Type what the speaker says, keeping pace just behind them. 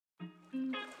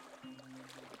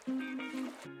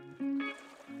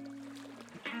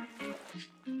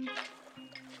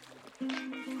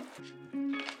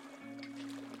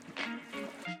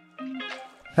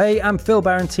Hey, I'm Phil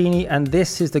Barantini, and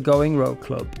this is the Going Road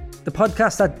Club, the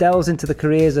podcast that delves into the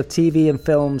careers of TV and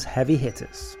film's heavy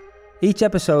hitters. Each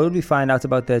episode, we find out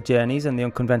about their journeys and the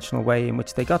unconventional way in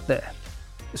which they got there.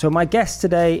 So my guest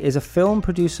today is a film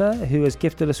producer who has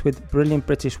gifted us with brilliant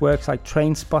British works like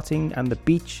Trainspotting and The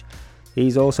Beach.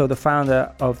 He's also the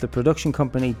founder of the production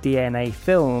company DNA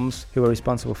Films, who are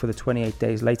responsible for the 28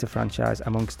 Days Later franchise,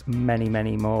 amongst many,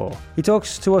 many more. He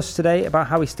talks to us today about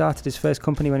how he started his first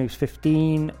company when he was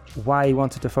 15, why he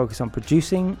wanted to focus on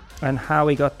producing, and how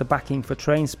he got the backing for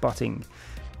Trainspotting.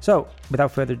 So,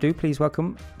 without further ado, please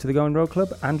welcome to the Going Road Club,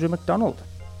 Andrew MacDonald.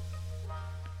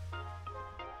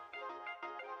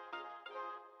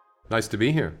 Nice to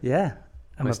be here. Yeah,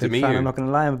 Nice to meet fan. you. I'm not going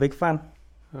to lie, I'm a big fan.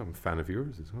 I'm a fan of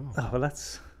yours as well. Oh, well,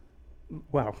 that's...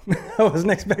 Wow. I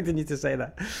wasn't expecting you to say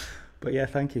that. But yeah,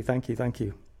 thank you. So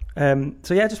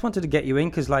yeah, I just wanted to get you in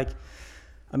because, like,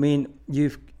 I mean,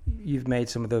 you've made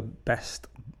some of the best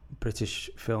British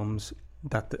films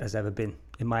that has ever been,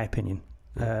 in my opinion,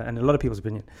 and a lot of people's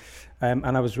opinion.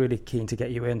 And I was really keen to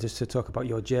get you in just to talk about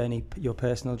your journey, your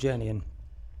personal journey, and,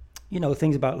 you know,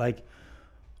 things about, like,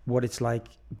 what it's like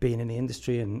being in the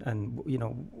industry and you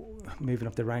know, moving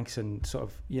up the ranks and sort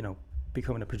of, you know,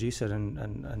 becoming a producer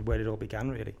and where it all began,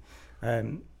 really.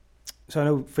 So I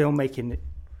know filmmaking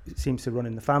seems to run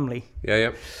in the family.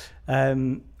 Yeah.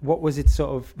 What was it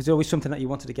sort of, was it always something that you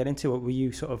wanted to get into, or were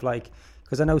you sort of like,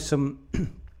 because I know some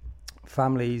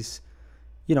families,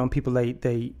 you know, and people,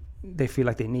 they feel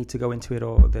like they need to go into it,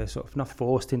 or they're sort of not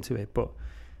forced into it, but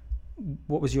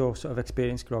what was your sort of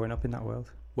experience growing up in that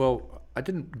world? Well, I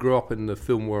didn't grow up in the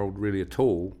film world really at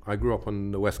all. I grew up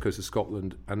on the west coast of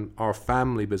Scotland, and our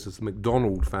family business, the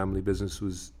MacDonald family business,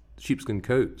 was sheepskin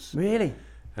coats. Really?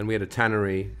 And we had a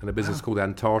tannery and a business called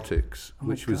Antarctics,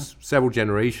 which was several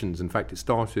generations. In fact, it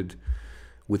started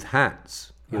with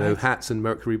hats. You know, hats and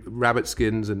mercury, rabbit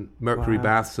skins and mercury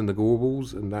baths and the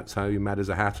gaubles, and that's how you met as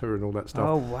a hatter and all that stuff.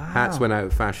 Oh, wow. Hats went out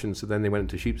of fashion, so then they went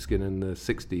into sheepskin in the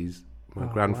 60s. My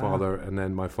grandfather, and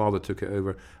then my father took it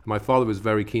over. My father was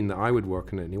very keen that I would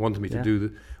work in it, and he wanted me to do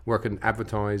the work in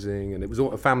advertising, and it was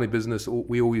all a family business.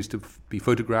 We all used to be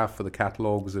photographed for the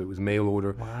catalogs. It was mail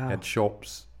order. Had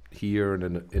shops here and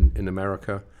in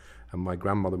America, and my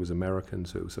grandmother was American,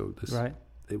 so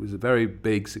it was a very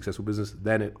big, successful business.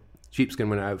 Then sheepskin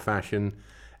went out of fashion,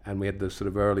 and we had the sort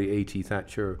of early 80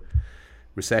 Thatcher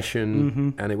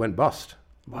recession, and it went bust.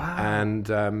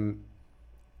 And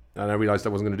I realized I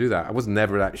wasn't going to do that. I was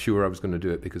never that sure I was going to do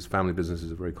it because family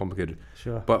businesses are very complicated.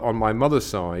 Sure. But on my mother's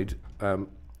side,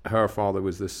 her father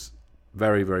was this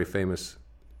very, very famous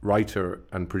writer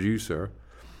and producer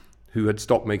who had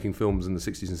stopped making films in the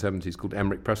 60s and 70s, called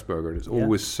Emmerich Pressburger. And it's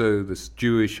always so this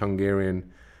Jewish,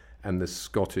 Hungarian, and this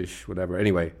Scottish, whatever.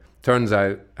 Anyway, turns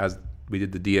out, as we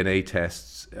did the DNA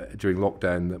tests during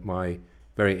lockdown, that my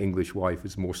very English wife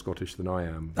is more Scottish than I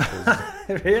am.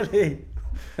 Really?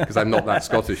 Because I'm not that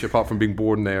Scottish, apart from being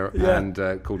born there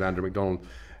and called Andrew MacDonald.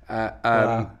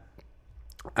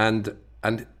 And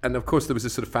of course there was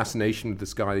this sort of fascination with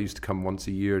this guy. I used to come once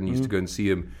a year and used to go and see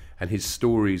him, and his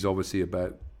stories obviously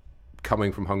about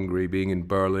coming from Hungary, being in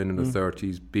Berlin in the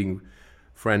 30s, being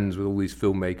friends with all these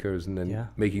filmmakers, and then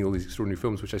making all these extraordinary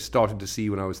films, which I started to see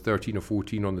when I was 13 or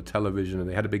 14 on the television, and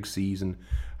they had a big season.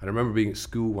 And I remember being at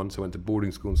school once, I went to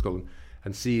boarding school in Scotland,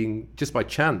 and seeing, just by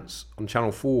chance, on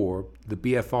Channel 4, the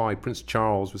BFI, Prince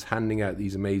Charles, was handing out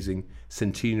these amazing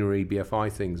centenary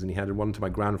BFI things, and he had one to my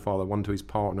grandfather, one to his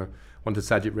partner, one to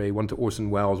Sajid Ray, one to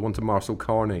Orson Welles, one to Marcel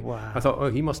Carney. Wow. I thought,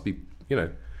 oh, he must be, you know.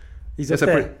 He's up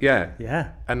there.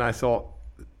 Yeah. And I thought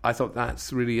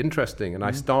that's really interesting, and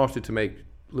I started to make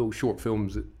little short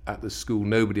films at the school.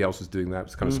 Nobody else was doing that. It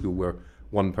was the kind of school where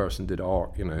one person did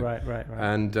art, you know. Right.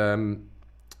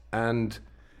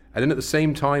 And then at the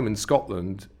same time in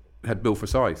Scotland had Bill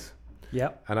Forsyth. Yeah.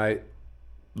 And I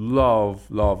love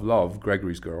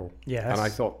Gregory's Girl. Yes. And I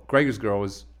thought Gregory's Girl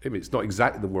is, I mean, it's not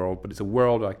exactly the world, but it's a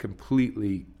world I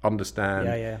completely understand.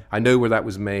 Yeah. I know where that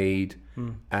was made.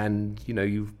 And, you know,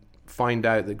 you find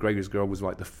out that Gregory's Girl was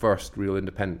like the first real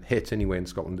independent hit anyway in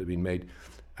Scotland that had been made.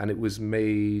 And it was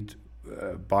made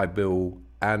by Bill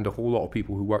and a whole lot of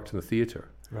people who worked in the theatre.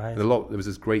 Right. And there was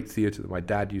this great theatre that my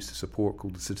dad used to support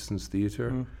called the Citizens Theatre.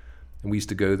 And we used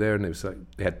to go there, and it was like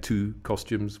they had two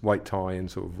costumes, white tie and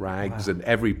sort of rags, and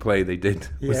every play they did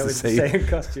was the same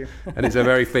costume. And it's a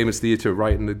very famous theatre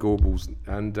right in the Gorbals.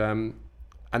 And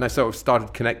I sort of started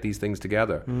to connect these things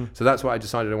together. So that's what I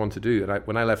decided I wanted to do. And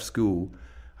when I left school,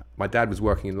 my dad was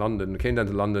working in London. I came down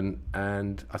to London,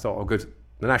 and I thought, I'll go to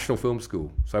the National Film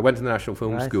School. So I went to the National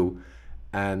Film School,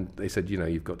 and they said, you know,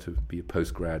 you've got to be a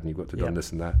postgrad, and you've got to done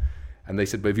this and that. And they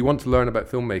said, but if you want to learn about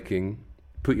filmmaking,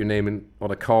 put your name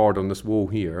on a card on this wall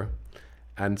here,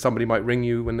 and somebody might ring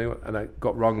you and I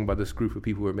got rung by this group of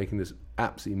people who were making this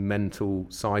absolutely mental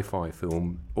sci-fi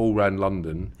film all around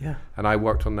London. Yeah. And I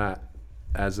worked on that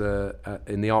as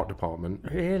in the art department.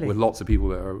 Really? With lots of people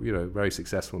that are, very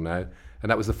successful now. And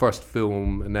that was the first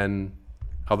film, and then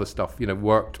other stuff,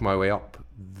 worked my way up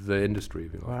the industry,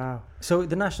 if you like. Wow. So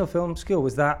the National Film School,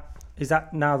 is that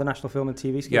now the National Film and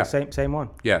TV School? Yeah. Same one?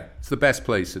 Yeah. It's the best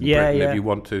place in Britain if you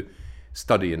want to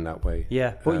study in that way.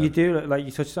 Yeah, but you do, like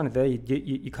you touched on it there,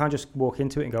 you can't just walk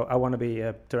into it and go, I want to be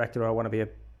a director or I want to be a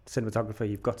cinematographer.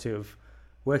 You've got to have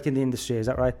worked in the industry, is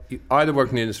that right? You either work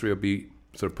in the industry or be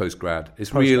sort of post-grad.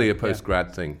 It's really a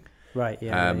post-grad thing. Right,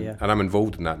 yeah. And I'm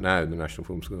involved in that now in the National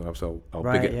Film School, so I'll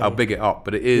big it up,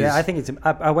 but it is... Yeah, I think it's...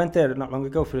 I went there not long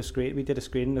ago for a screen. We did a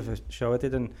screening of a show I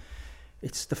did, and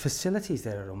the facilities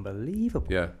there are unbelievable.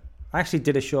 Yeah. I actually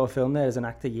did a short film there as an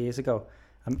actor years ago.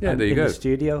 There you go. In the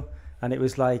studio. And it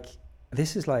was like,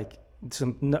 this is like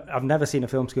I've never seen a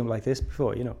film school like this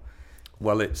before,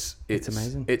 Well, it's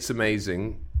amazing. It's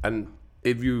amazing. And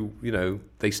if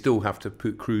they still have to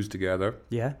put crews together.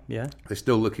 Yeah. They're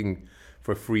still looking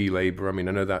for free labor. I mean,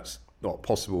 I know that's not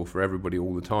possible for everybody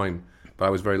all the time, but I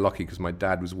was very lucky because my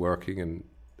dad was working and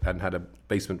had a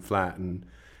basement flat, and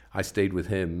I stayed with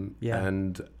him. Yeah.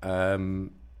 And I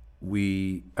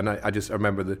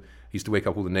remember I used to wake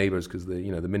up all the neighbours because the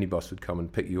minibus would come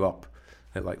and pick you up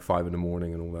at like 5 a.m.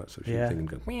 and all that sort of thing, and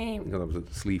go because I was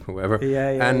asleep or whatever.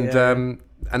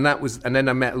 And that was, and then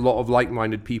I met a lot of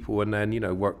like-minded people, and then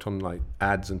worked on like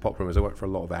ads and pop promos. I worked for a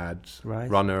lot of ads,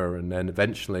 runner, and then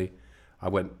eventually I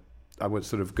went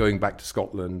sort of going back to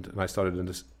Scotland, and I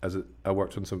started I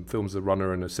worked on some films as a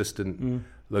runner and assistant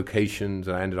locations,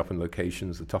 and I ended up in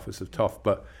locations, the toughest of tough.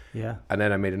 But and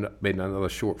then I made another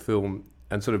short film.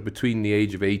 And sort of between the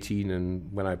age of 18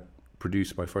 and when I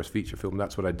produced my first feature film,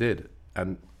 that's what I did.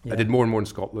 And I did more and more in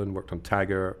Scotland. Worked on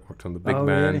Taggart, worked on The Big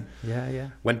Man. Really?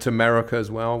 Yeah. Went to America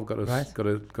as well. Got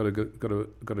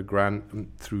a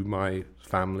grant through my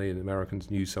family, and the Americans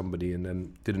knew somebody, and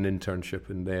then did an internship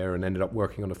in there, and ended up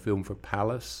working on a film for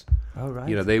Palace. Oh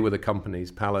right. They were the companies.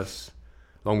 Palace,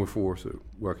 long before, so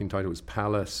working title was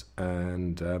Palace,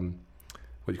 and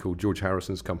what do you call George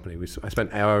Harrison's company. I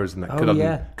spent hours in that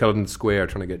Culloden Square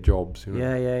trying to get jobs.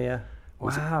 Yeah.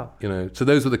 Wow. So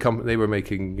those were the companies. They were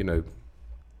making,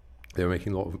 they were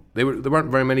making a lot of. There weren't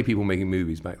very many people making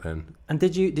movies back then. And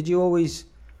did you always,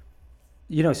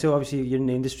 so obviously you're in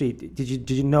the industry. Did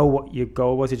you know what your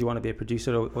goal was? Did you want to be a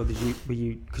producer, or were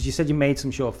you? Because you said you made some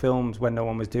short films when no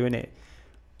one was doing it.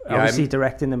 Yeah, obviously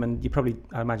directing them, and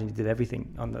I imagine you did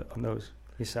everything on those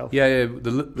yourself. Yeah.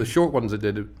 The short ones I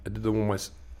did them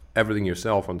almost everything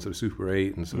yourself on sort of Super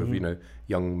 8 and sort of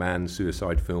young man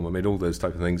suicide film. I made all those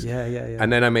type of things. Yeah.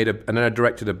 And then I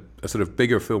directed a sort of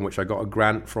bigger film which I got a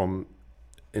grant from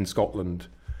in Scotland.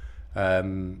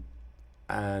 And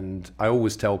I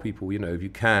always tell people, if you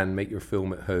can make your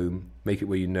film at home, make it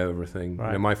where you know everything.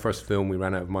 Right. My first film, we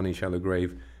ran out of money, Shallow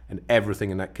Grave, and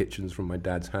everything in that kitchen's from my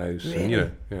dad's house.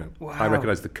 Really? And wow. I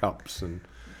recognise the cups, and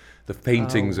the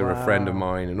paintings are a friend of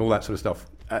mine, and all that sort of stuff.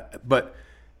 But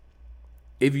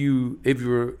if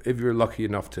you're lucky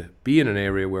enough to be in an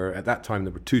area where at that time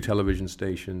there were 2 television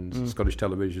stations, Scottish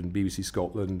Television, BBC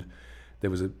Scotland, there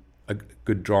was a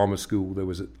good drama school, there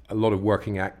was a lot of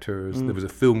working actors, there was a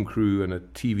film crew and a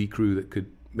TV crew that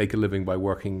could make a living by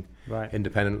working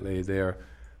independently. There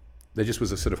just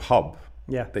was a sort of hub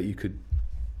that you could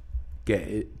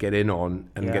get in on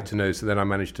and get to know. So then I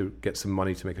managed to get some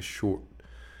money to make a short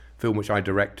film which I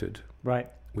directed,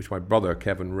 which my brother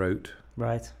Kevin wrote.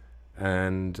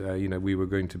 And we were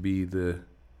going to be the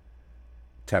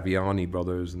Taviani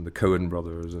brothers and the Coen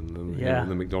brothers and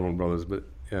the MacDonald brothers, but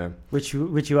which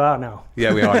you are now.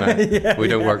 Yeah, we are now.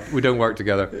 We don't work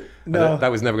together. No,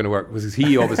 that was never going to work because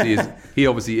he obviously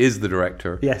is the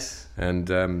director. Yes.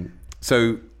 And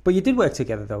so. But you did work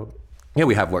together though. Yeah,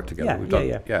 we have worked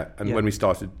together. Yeah. And when I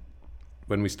started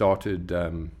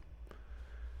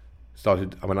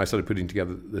putting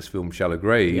together this film Shallow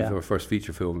Grave, our first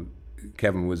feature film,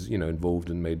 Kevin was, involved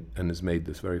and has made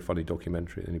this very funny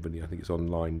documentary. I think it's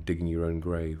online, Digging Your Own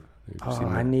Grave.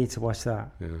 I need to watch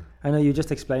that. Yeah. I know you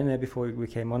just explained there before we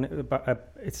came on,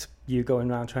 but it's you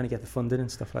going around trying to get the funding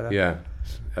and stuff like that. Yeah,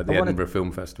 at the Edinburgh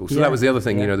Film Festival. So that was the other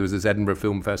thing, there was this Edinburgh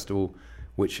Film Festival,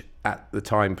 which at the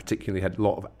time particularly had a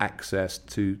lot of access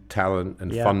to talent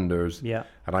and funders. Yeah.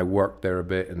 And I worked there a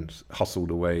bit and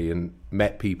hustled away and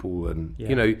met people and,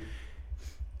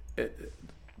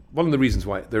 one of the reasons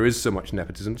why there is so much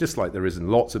nepotism, just like there is in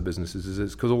lots of businesses, is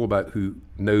it's because all about who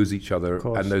knows each other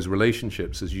and those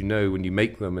relationships, as you know, when you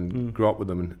make them and grow up with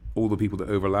them and all the people that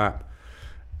overlap.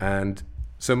 And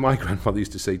So my grandfather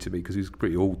used to say to me, because he was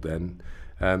pretty old then,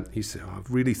 he said,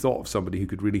 I've really thought of somebody who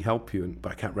could really help you,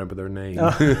 but I can't remember their name.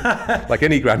 Oh. Like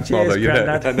any grandfather, Cheers, you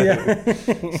know.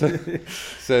 Yeah.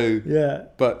 so yeah.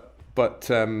 But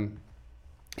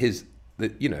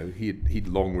he'd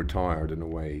long retired in a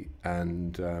way,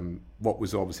 and what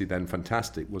was obviously then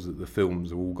fantastic was that the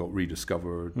films all got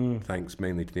rediscovered, thanks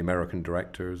mainly to the American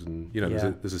directors, and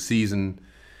there's a season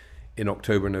in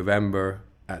October, November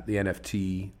at the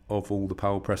NFT of all the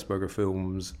Paul Pressburger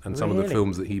films and some of the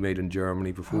films that he made in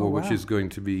Germany before, which is going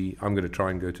to be, I'm going to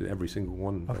try and go to every single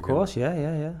one. Of course,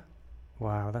 yeah.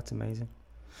 Wow, that's amazing.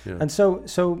 Yeah. And so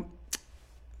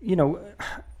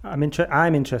I'm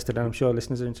interested, and I'm sure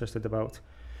listeners are interested about,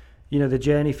 the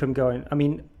journey from going, I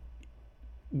mean,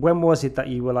 when was it that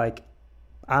you were like,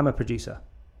 I'm a producer,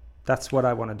 that's what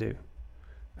I want to do?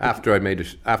 After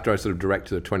I sort of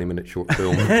directed a 20-minute short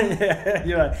film. Yeah,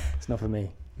 you're right. It's not for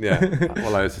me. Yeah.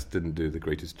 Well, I just didn't do the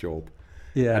greatest job.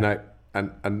 Yeah.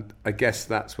 And I guess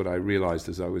that's what I realized,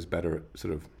 as I was better at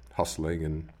sort of hustling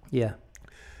and. Yeah.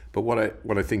 But what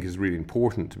I think is really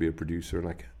important to be a producer,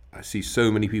 and I see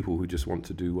so many people who just want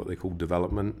to do what they call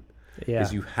development. Yeah.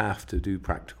 Is you have to do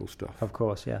practical stuff. Of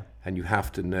course, yeah. And you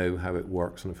have to know how it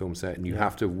works on a film set, and you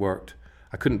have to have worked.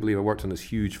 I couldn't believe I worked on this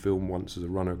huge film once as a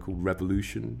runner called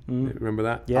Revolution. Remember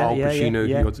that? Yeah, Al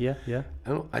Pacino. Yeah.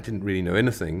 And I didn't really know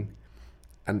anything.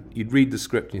 And you'd read the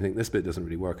script and you think, this bit doesn't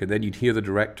really work. And then you'd hear the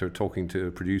director talking to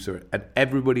a producer, and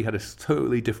everybody had a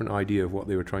totally different idea of what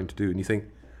they were trying to do. And you think,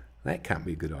 that can't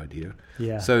be a good idea.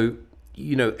 Yeah. So,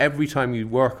 every time you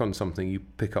work on something, you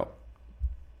pick up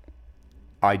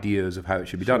ideas of how it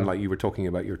should be done. Like you were talking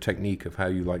about your technique of how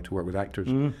you like to work with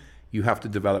actors. You have to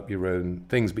develop your own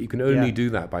things, but you can only do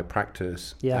that by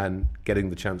practice and getting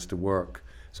the chance to work.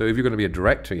 So if you're going to be a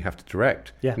director, you have to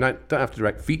direct. Yeah. You don't have to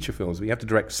direct feature films, but you have to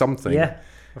direct something. Yeah,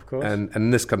 of course. And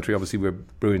in this country, obviously, we're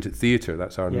brilliant at theatre.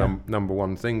 That's our number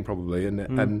one thing, probably.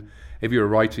 And if you're a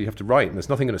writer, you have to write, and there's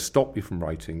nothing going to stop you from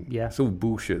writing. Yeah. It's all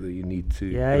bullshit that you need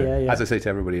to. As I say to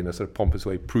everybody in a sort of pompous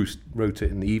way, Proust wrote it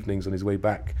in the evenings on his way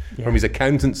back from his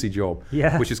accountancy job,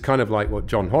 which is kind of like what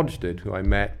John Hodge did, who I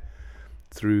met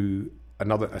through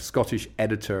a Scottish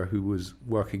editor who was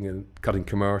working and cutting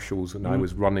commercials, and I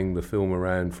was running the film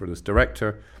around for this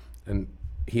director, and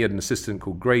he had an assistant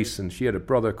called Grace, and she had a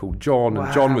brother called John,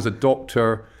 and John was a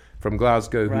doctor from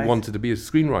Glasgow who wanted to be a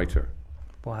screenwriter.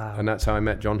 Wow. And that's how I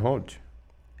met John Hodge.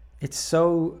 It's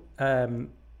so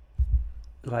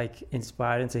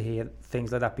inspiring to hear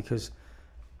things like that, because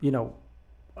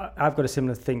I've got a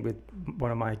similar thing with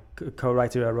one of my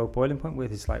co-writers I wrote Boiling Point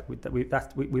with. It's like we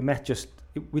met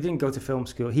we didn't go to film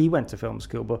school. He went to film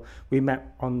school, but we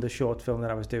met on the short film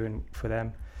that I was doing for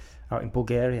them out in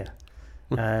Bulgaria.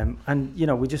 And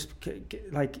we just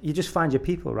you just find your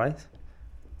people, right?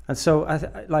 And so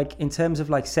in terms of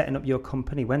setting up your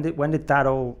company, when did that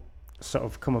all sort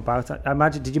of come about? I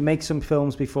imagine, did you make some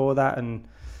films before that, and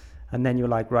then you're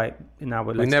like, right, now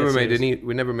we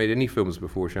never made any films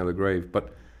before Shadow the Grave,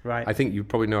 but I think you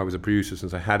probably know I was a producer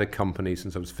since I had a company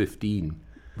since I was 15.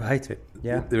 Right.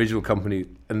 Yeah. The original company,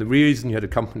 and the reason you had a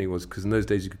company was because in those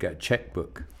days you could get a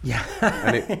checkbook. Yeah.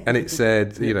 and it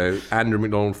said, Andrew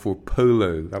MacDonald for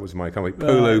Polo. That was my company,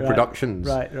 Polo Productions.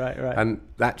 Right. And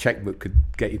that checkbook could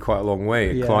get you quite a long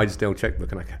way, a Clydesdale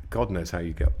checkbook, and God knows how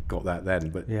you got that then,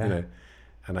 but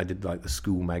and I did the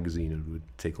school magazine and would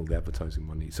take all the advertising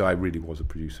money. So I really was a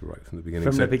producer right from the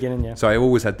beginning. So I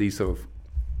always had these sort of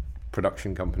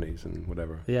production companies and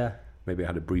whatever. Yeah. Maybe I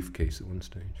had a briefcase at one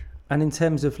stage. And in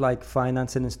terms of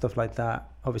financing and stuff like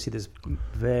that, obviously there's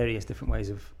various different ways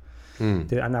of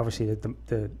and obviously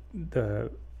the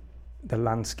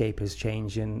landscape is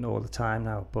changing all the time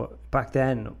now. But back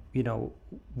then,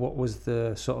 what was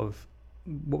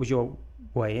your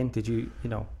way in? Did you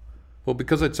Well,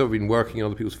 because I'd sort of been working on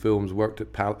other people's films, worked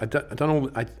at PAL,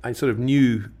 I sort of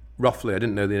knew roughly. I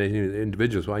didn't know the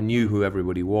individuals, but I knew who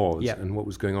everybody was and what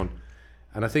was going on.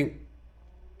 And I think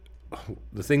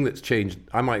the thing that's changed,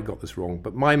 I might have got this wrong,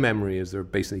 but my memory is there are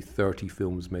basically 30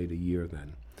 films made a year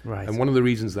then. Right. And one of the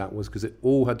reasons that was because it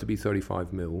all had to be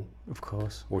 35 mil. Of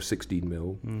course. Or 16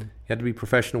 mil. You had to be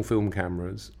professional film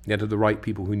cameras. You had to have the right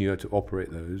people who knew how to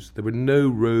operate those. There were no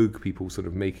rogue people sort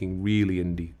of making really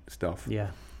indie stuff. Yeah.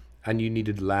 And you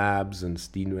needed labs and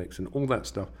Steenwicks and all that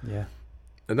stuff. Yeah.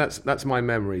 And that's my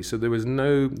memory. So there was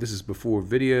this is before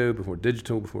video, before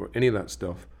digital, before any of that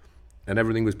stuff. And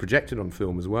everything was projected on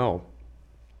film as well.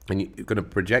 And you're going to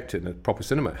project it in a proper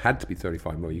cinema. It had to be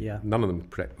 35 mil. None of them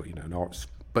project, in arts.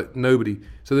 But nobody.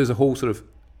 So there's a whole sort of,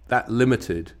 that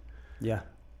limited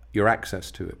your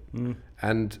access to it.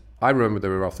 And I remember there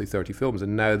were roughly 30 films,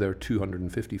 and now there are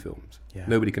 250 films. Yeah.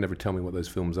 Nobody can ever tell me what those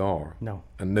films are. No.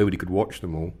 And nobody could watch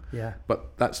them all. Yeah.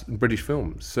 But that's British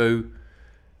films. So,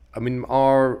 I mean,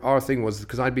 our thing was,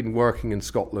 because I'd been working in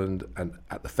Scotland and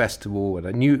at the festival,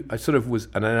 and I sort of was,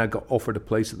 and then I got offered a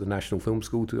place at the National Film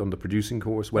School on the producing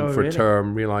course, went for a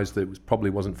term, realised that it probably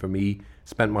wasn't for me,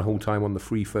 spent my whole time on the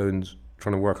free phones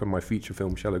trying to work on my feature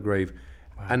film, Shallow Grave.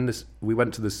 Wow. And we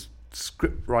went to this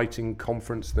script writing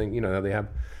conference thing,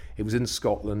 it was in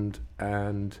Scotland,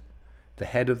 and the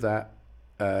head of that,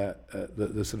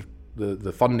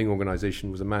 the funding organisation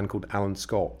was a man called Alan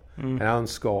Scott. And Alan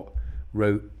Scott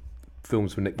wrote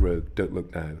films for Nick Rogue, Don't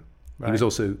Look Now. Right. He was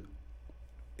also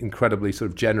incredibly sort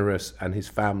of generous, and his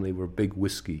family were big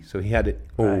whiskey, so he had it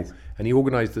all. Right. And he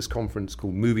organised this conference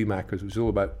called Movie Makers, which was all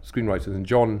about screenwriters, and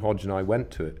John Hodge and I went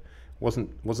to it. It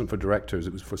wasn't for directors,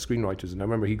 it was for screenwriters, and I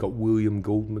remember he got William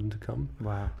Goldman to come.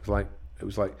 Wow. It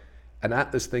was like, and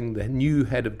at this thing, the new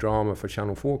head of drama for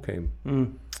Channel 4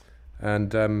 came.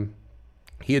 And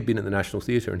he had been at the National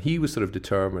Theatre, and he was sort of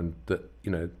determined that,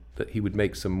 that he would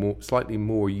make some slightly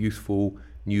more youthful,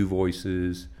 new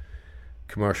voices.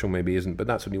 Commercial maybe isn't, but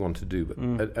that's what he wanted to do. But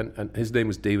and his name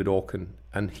was David Auken,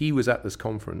 and he was at this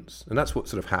conference, and that's what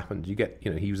sort of happened. You get,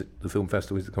 he was at the film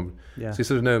festival, he's at the conference. Yeah. So you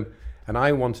sort of know him, and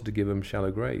I wanted to give him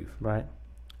Shallow Grave. Right.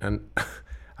 And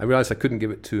I realised I couldn't give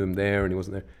it to him there, and he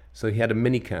wasn't there. So he had a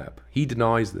minicab. He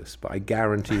denies this, but I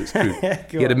guarantee it's true.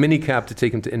 He had a minicab to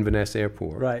take him to Inverness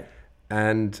Airport. Right.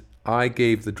 And I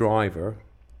gave the driver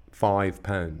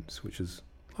 £5, which is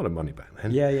a lot of money back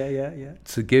then. Yeah.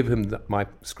 To give him my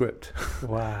script.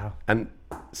 Wow. And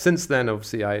since then,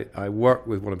 obviously, I worked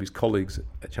with one of his colleagues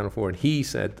at Channel 4, and he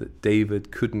said that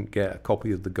David couldn't get a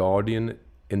copy of The Guardian at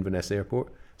Inverness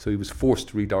Airport, so he was forced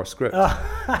to read our script.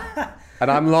 And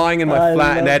I'm lying in my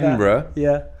flat in Edinburgh. That.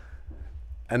 Yeah.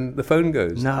 And the phone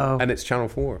goes. No. And it's Channel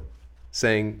 4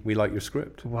 saying, we like your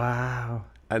script. Wow.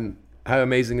 And how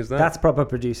amazing is that? That's proper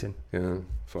producing. Yeah,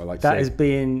 that's what I like to say. That is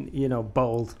being,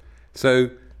 bold. So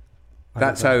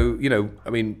that's how,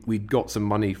 we'd got some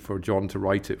money for John to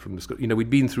write it from the script. We'd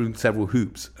been through several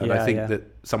hoops. And I think that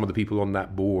some of the people on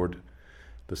that board,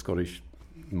 the Scottish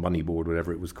Money Board,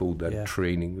 whatever it was called, that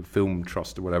training, film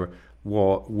trust or whatever,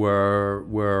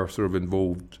 were sort of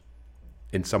involved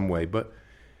in some way. But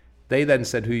they then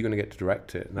said, who are you going to get to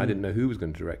direct it? And I didn't know who was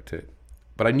going to direct it.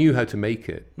 But I knew how to make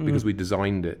it because we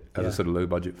designed it as a sort of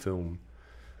low-budget film.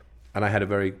 And I had a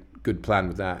very good plan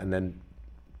with that. And then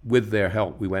with their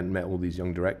help, we went and met all these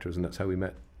young directors, and that's how we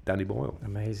met Danny Boyle.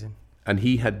 Amazing. And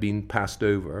he had been passed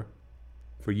over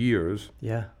for years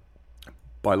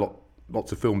by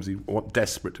lots of films. He was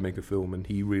desperate to make a film, and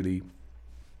he really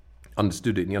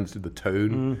understood it, and he understood the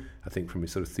tone, I think, from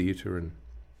his sort of theatre. And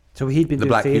so he'd been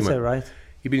doing theatre, right?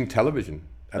 He'd been doing television.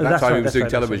 At that time, he was doing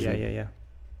television. Yeah.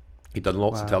 He'd done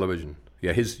lots of television.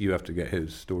 Yeah, you have to get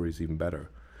his stories even better.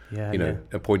 Yeah,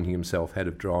 appointing himself head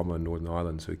of drama in Northern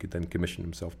Ireland so he could then commission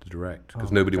himself to direct,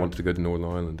 because nobody wanted to go to Northern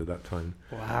Ireland at that time.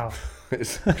 Wow.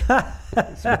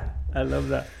 I love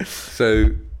that.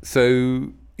 So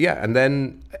yeah, and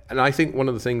I think one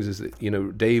of the things is that,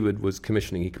 David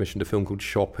he commissioned a film called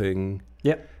Shopping.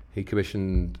 Yep.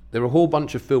 There were a whole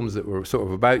bunch of films that were sort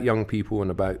of about young people and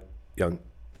about young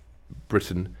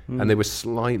Britain, and they were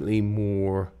slightly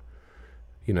more,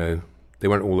 they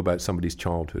weren't all about somebody's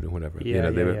childhood or whatever. Yeah.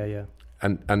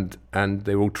 And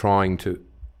they were all trying to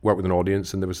work with an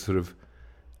audience, and there was sort of,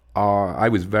 I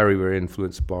was very, very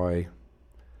influenced by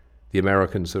the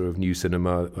American sort of new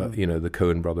cinema, the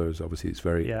Coen brothers, obviously it's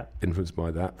very influenced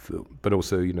by that film, but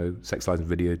also, Sex, Lies and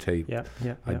Videotape.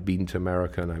 Yeah. I'd been to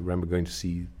America, and I remember going to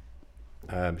see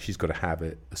She's Got to Have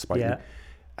It, a Spike Lee.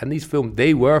 And these films,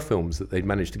 they were films that they'd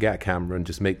managed to get a camera and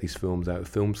just make these films out of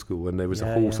film school. And there was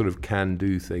a whole sort of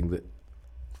can-do thing that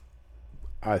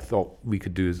I thought we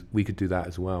could do that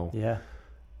as well. Yeah.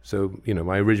 So,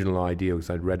 my original idea,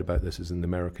 because I'd read about this, is in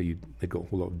America, they've got a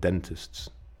whole lot of dentists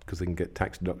because they can get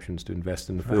tax deductions to invest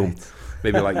in the film.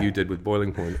 Maybe like you did with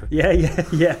Boiling Point.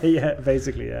 Yeah,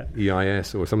 basically, yeah.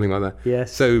 EIS or something like that.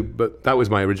 Yes. So, but that was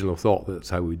my original thought, that's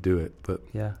how we do it. But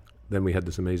then we had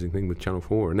this amazing thing with Channel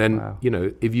 4. And then,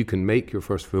 if you can make your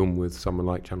first film with someone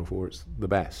like Channel 4, it's the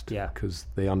best. Yeah. Because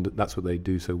that's what they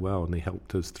do so well, and they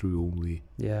helped us through all the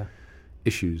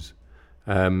issues.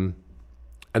 And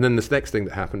then this next thing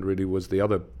that happened really was the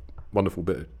other wonderful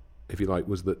bit, if you like,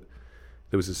 was that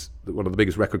there was one of the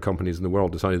biggest record companies in the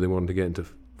world decided they wanted to get into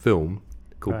film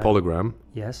called Polygram.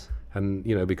 Yes. And,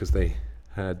 because they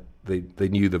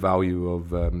knew the value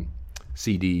of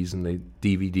CDs, and the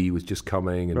DVD was just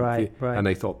coming, and and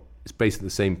they thought it's basically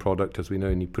the same product as we know,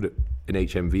 and you put it in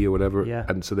HMV or whatever,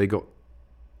 and so they got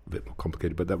a bit more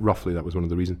complicated, but that was one of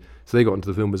the reasons. So they got into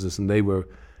the film business, and they were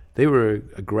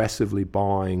aggressively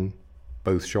buying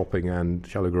both Shopping and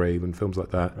Shallow Grave and films like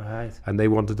that. Right. And they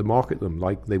wanted to market them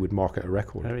like they would market a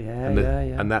record.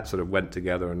 And that sort of went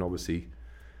together, and obviously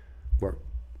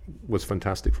was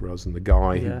fantastic for us. And the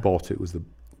guy who bought it was the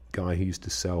guy who used to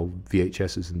sell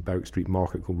VHSs in Berwick Street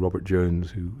Market called Robert Jones,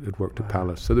 who had worked at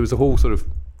Palace. So there was a whole sort of,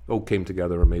 all came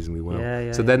together amazingly well.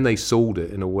 Then they sold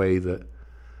it in a way that,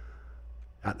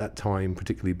 at that time,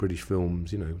 particularly British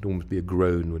films, it'd almost be a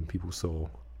groan when people saw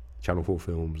Channel 4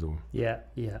 films or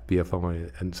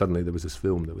BFI, and suddenly there was this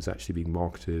film that was actually being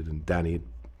marketed, and Danny had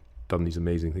done these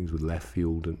amazing things with Left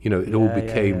Field, and it all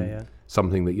became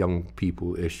something that young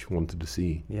people-ish wanted to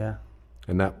see.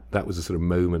 And that was a sort of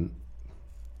moment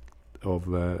of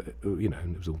and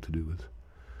it was all to do with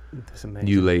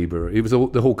New Labour. It was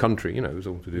the whole country, it was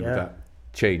all to do with that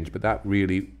change. But that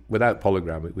really, without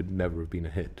Polygram, it would never have been a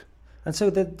hit. And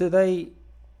so,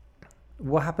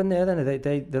 what happened there then?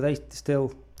 Do they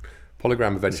still?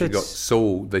 Polygram eventually got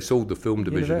sold. They sold the film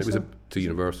division. Universal? It was to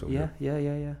Universal.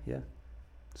 Yeah.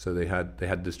 So they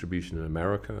had distribution in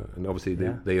America, and obviously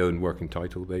they owned Working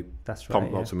Title. They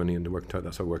pumped lots of money into Working Title.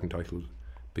 That's how Working Title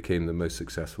became the most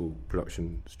successful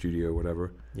production studio, or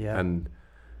whatever. Yeah. And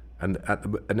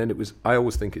then it was. I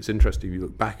always think it's interesting. If you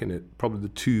look back in it, probably the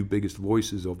two biggest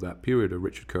voices of that period are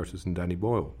Richard Curtis and Danny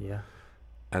Boyle. Yeah.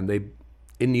 And they,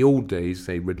 in the old days,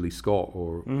 say Ridley Scott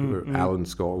or Alan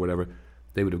Scott or whatever,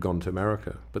 they would have gone to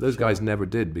America. But those guys never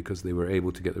did, because they were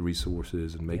able to get the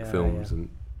resources and make films and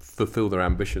fulfill their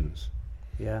ambitions.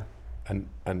 Yeah. And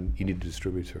you need a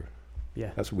distributor.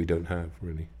 Yeah. That's what we don't have,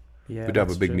 really. Yeah. We don't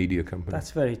have a big media company.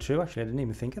 That's very true, actually. I didn't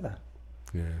even think of that.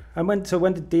 Yeah. And when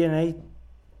did DNA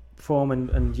form?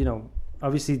 And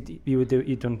obviously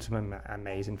you've done some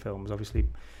amazing films, obviously.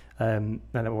 And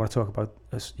I want to talk about,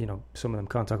 some of them.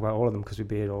 Can't talk about all of them because we'd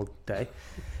be here all day.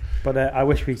 But I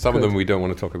wish we Some could. of them we don't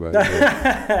want to talk about.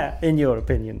 In your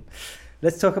opinion.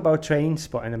 Let's talk about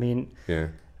Trainspotting. I mean,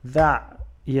 that,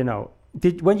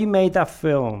 when you made that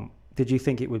film, did you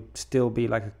think it would still be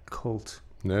like a cult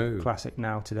classic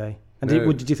now today? And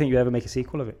did you think you'd ever make a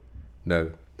sequel of it?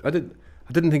 No. I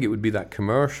didn't think it would be that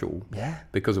commercial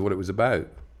because of what it was about.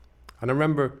 And I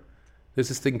remember there's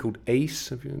this thing called ACE.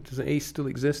 Does ACE still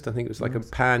exist? I think it was like a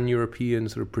pan-European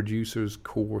sort of producers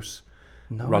course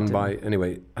run by...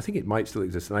 Anyway, I think it might still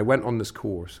exist. And I went on this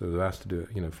course. So I was asked to do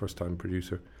it, first-time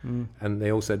producer. And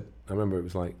they all said... I remember it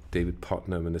was like David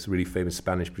Putnam and this really famous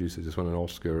Spanish producer just won an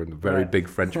Oscar, and a very big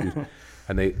French producer.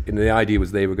 And the idea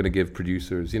was they were going to give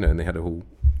producers, and they had a whole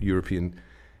European...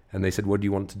 And they said, what do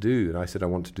you want to do? And I said, I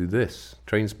want to do this,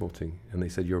 Trainspotting. And they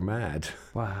said, you're mad.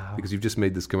 Wow. Because you've just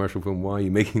made this commercial film. Why are you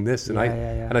making this? And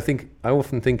I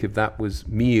often think if that was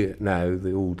me now,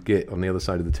 the old git on the other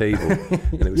side of the table,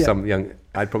 and it was some young,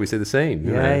 I'd probably say the same.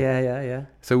 Yeah.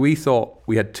 So we thought,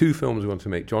 we had two films we wanted to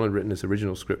make. John had written this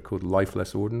original script called Life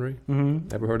Less Ordinary.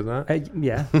 Mm-hmm. Ever heard of that?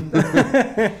 Yeah.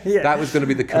 That was going to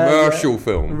be the commercial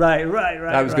film. Right.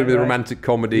 That was going to be the romantic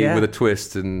comedy with a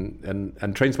twist. And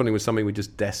Trainspotting was something we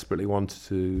just desperately wanted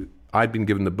to... I'd been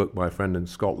given the book by a friend in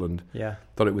Scotland. Yeah.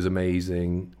 Thought it was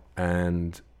amazing,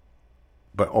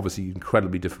 but obviously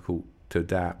incredibly difficult to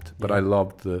adapt. But I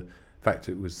loved the fact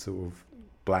it was sort of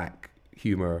black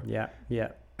humour. Yeah.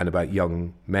 And about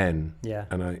young men. Yeah.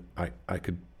 And I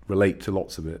could relate to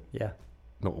lots of it. Yeah.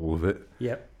 Not all of it.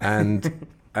 Yeah. And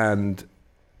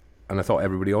I thought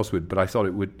everybody else would, but I thought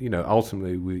it would,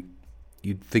 ultimately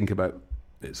you'd think about,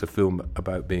 it's a film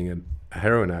about being a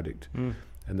heroin addict, and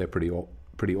they're pretty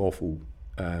awful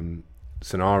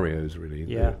scenarios, really.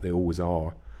 Yeah. They always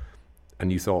are.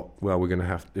 And you thought, well, we're going to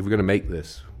have, if we're going to make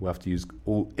this, we'll have to use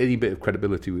any bit of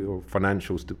credibility or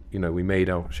financials to, we made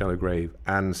our Shallow Grave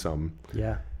and some.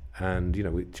 Yeah. And,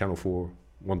 Channel 4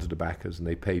 wanted to back us, and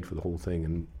they paid for the whole thing,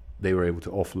 and they were able to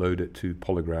offload it to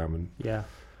Polygram. And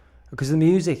because the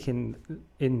music in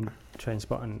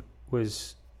Trainspotting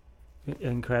was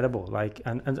incredible. Like,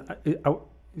 and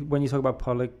when you talk about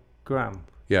Polygram,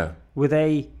 were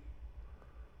they,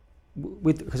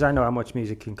 because I know how much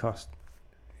music can cost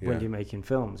when you're making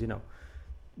films,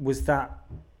 was that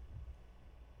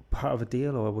part of a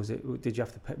deal, or did you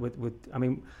have to pay I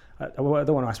mean, I don't want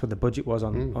to ask what the budget was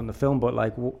on the film, but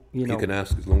like, you can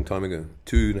ask. It's a long time ago.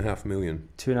 2.5 million.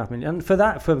 2.5 million. And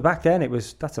for back then,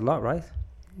 that's a lot, right?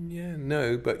 Yeah,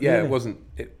 no, but really? It wasn't.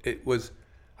 It was.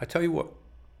 I tell you what.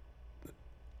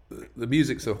 The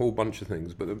music's a whole bunch of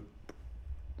things, but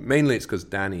mainly it's because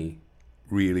Danny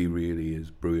really, really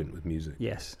is brilliant with music.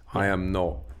 Yes, I am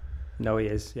not. No, he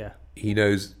is. Yeah, he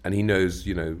knows,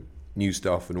 new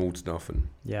stuff and old stuff, and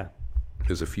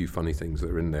there's a few funny things that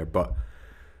are in there, but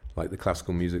like the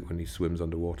classical music when he swims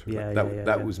underwater.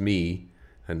 That was me,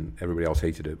 and everybody else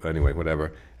hated it. But anyway,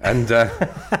 whatever. And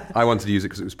I wanted to use it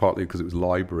because it was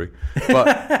library.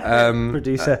 But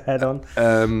producer head on.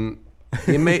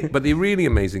 But the really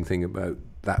amazing thing about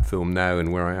that film now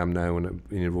and where I am now and I'm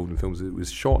involved in films, it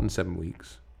was shot in 7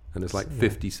 weeks, and it's like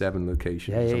 57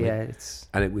 locations.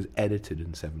 And it was edited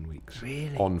in 7 weeks.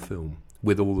 Really? On film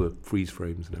with all the freeze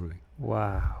frames and everything.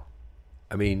 Wow.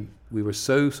 I mean, we were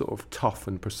so sort of tough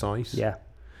and precise. Yeah.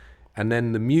 And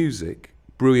then the music,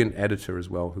 brilliant editor as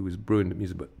well, who was brilliant at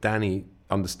music, but Danny,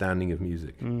 understanding of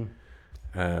music,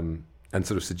 and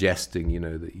sort of suggesting,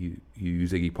 that you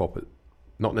use Iggy Pop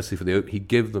not necessarily for he'd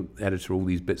give the editor all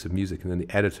these bits of music, and then the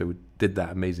editor did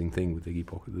that amazing thing with Iggy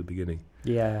Pop at the beginning.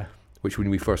 Yeah. Which when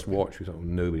we first watched, we thought,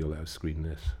 nobody will ever screen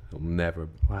this. It'll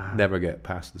never get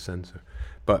past the censor.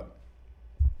 But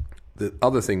the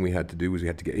other thing we had to do was we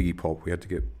had to get Iggy Pop, we had to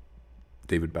get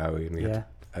David Bowie,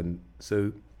 and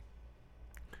so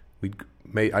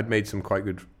I'd made some quite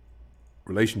good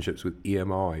relationships with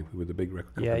EMI, who were the big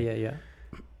record company. Yeah.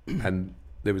 And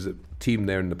there was a team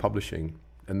there in the publishing,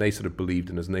 and they sort of believed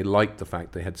in us, and they liked the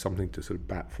fact they had something to sort of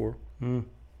bat for. And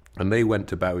they went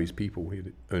to Bowie's people who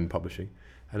had owned publishing,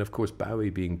 and of course Bowie,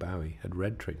 being Bowie, had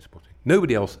read Trainspotting.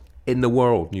 Nobody else in the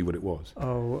world knew what it was.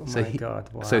 Oh God!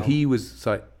 Wow. So he was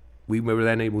like, we were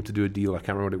then able to do a deal. I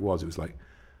can't remember what it was. It was like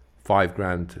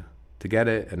 $5,000 to get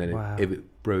it, and then if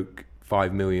it broke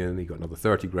 5 million, he got another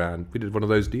 30 grand. We did one of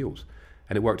those deals,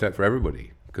 and it worked out for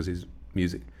everybody because his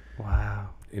music. Wow.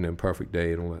 Perfect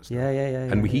Day and all that stuff. Yeah.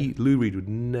 And Lou Reed would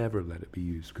never let it be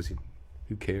used because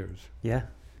who cares? Yeah.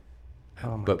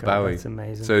 Oh my God, Bowie, that's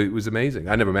amazing. So it was amazing.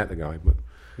 I never met the guy, but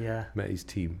met his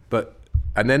team.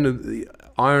 And then the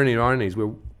ironies,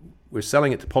 we're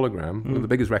selling it to Polygram, one of the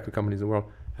biggest record companies in the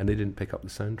world, and they didn't pick up the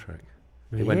soundtrack.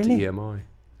 Really? It went to EMI.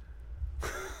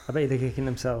 I bet they're kicking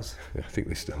themselves. I think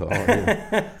they still are.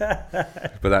 Yeah.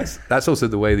 But that's also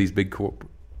the way these big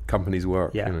companies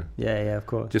work. Yeah, yeah, of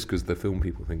course. Just because the film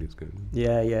people think it's good.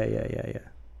 Yeah. Anyway.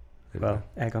 Well,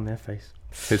 egg on their face.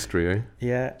 History, eh?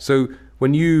 Yeah. So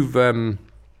when you've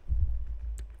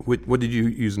what did you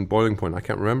use in Boiling Point? I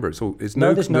can't remember. There's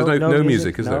no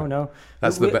music, is there? No.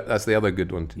 That's the other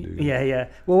good one to do. Yeah.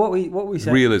 Well, what we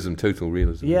said. Realism, total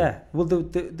realism. Yeah. Well,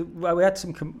 we had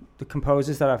the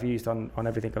composers that I've used on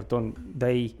everything I've done.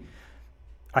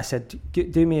 I said,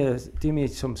 do me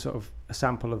some sort of a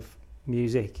sample of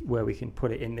music where we can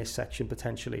put it in this section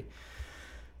potentially.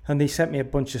 And they sent me a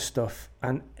bunch of stuff,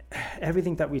 and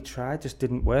everything that we tried just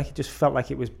didn't work. It just felt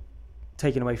like it was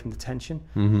taken away from the tension.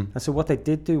 And so what they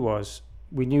did do was,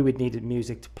 we knew we'd needed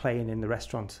music to play in the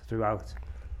restaurant throughout.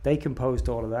 They composed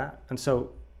all of that, and so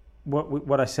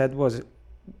what I said was,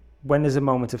 when there's a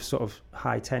moment of sort of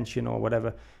high tension or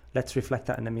whatever, let's reflect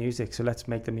that in the music. So let's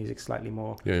make the music slightly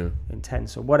more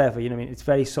intense or whatever. You know what I mean? It's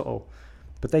very subtle,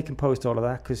 but they composed all of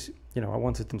that because I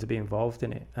wanted them to be involved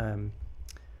in it.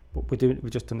 But we've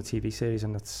just done a TV series,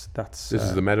 and that's. This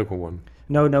is the medical one.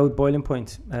 No, Boiling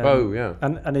Point.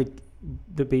 And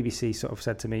the BBC sort of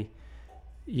said to me,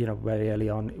 very early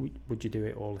on, would you do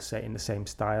it all in the same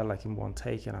style, like in one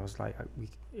take? And I was like,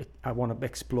 I want to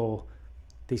explore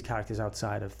these characters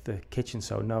outside of the kitchen.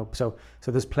 So no, so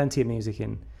there's plenty of music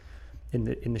in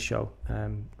the show.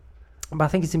 But I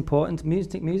think it's important.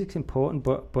 Music's important,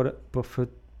 but for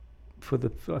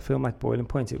a film like Boiling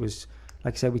Point, it was.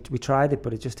 Like I said, we tried it,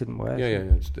 but it just didn't work. Yeah,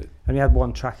 it just did. And we had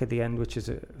one track at the end, which is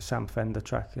a Sam Fender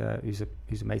track, who's a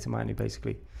mate of mine who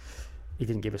basically, he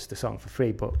didn't give us the song for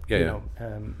free, but he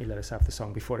let us have the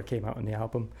song before it came out on the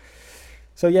album.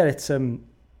 So yeah, it's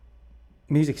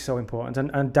music's so important.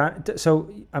 And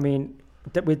so I mean,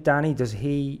 with Danny, does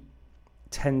he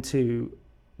tend to?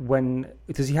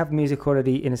 Does he have music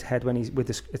already in his head when he's with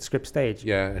the script stage?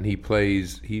 Yeah, and he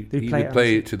plays. He would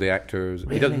play it to the actors.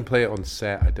 Really? He doesn't play it on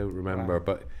set. I don't remember,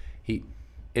 but in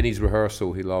his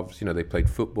rehearsal, he loves. They played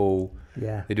football.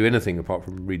 Yeah, they do anything apart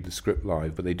from read the script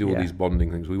live. But they do all these bonding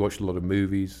things. We watched a lot of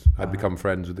movies. I'd become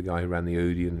friends with the guy who ran the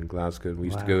Odeon in Glasgow, and we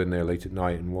used to go in there late at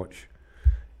night and watch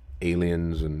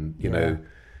Aliens, and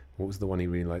what was the one he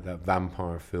really liked? That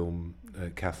vampire film,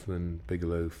 Kathleen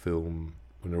Bigelow film.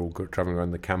 When they're all traveling around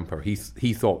the camper, he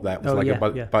thought that was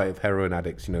a bite of heroin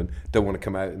addicts, don't want to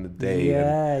come out in the day.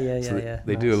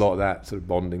 They do a lot of that sort of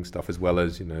bonding stuff, as well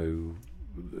as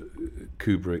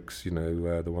Kubrick's,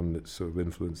 the one that's sort of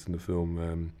influenced in the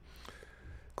film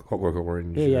Clockwork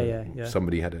Orange.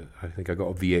 Somebody had I think I got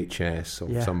a VHS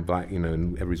of some black,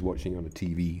 and everybody's watching on a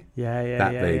TV.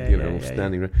 That big,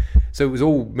 standing around. So it was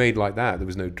all made like that. There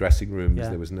was no dressing rooms.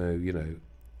 There was no,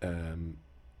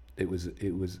 It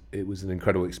was an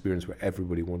incredible experience where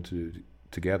everybody wanted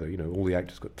together. You know, all the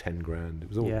actors got 10 grand. It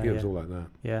was all it was all like that.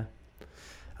 Yeah,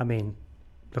 I mean,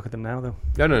 look at them now though.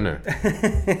 No.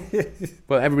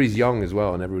 Well, everybody's young as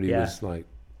well, and everybody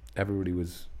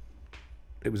was.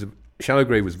 Shallow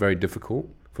Grave was very difficult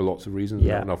for lots of reasons.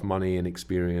 Not enough money and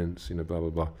experience, you know, blah blah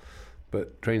blah.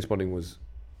 But Trainspotting was.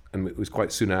 And it was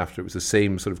quite soon after. It was the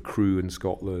same sort of crew in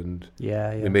Scotland.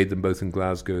 Yeah. They made them both in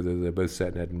Glasgow. They're both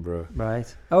set in Edinburgh.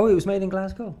 Right. Oh, it was made in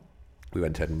Glasgow? We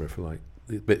went to Edinburgh for like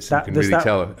bits you can really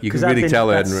tell. You can really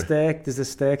tell Edinburgh. There's a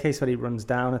staircase where he runs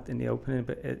down in the opening,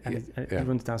 he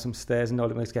runs down some stairs and all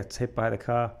it gets hit by the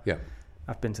car. Yeah.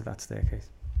 I've been to that staircase.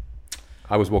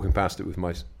 I was walking past it with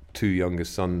my 2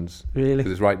 youngest sons. Really?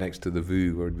 Because it's right next to the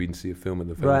VU where I'd been to see a film at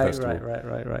the film festival.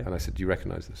 Right. And I said, "Do you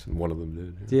recognise this?" And one of them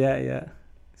did. Yeah.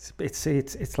 It's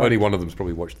like only one of them's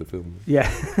probably watched the film. Yeah.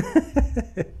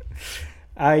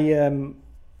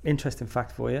 Interesting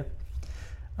fact for you.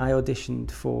 I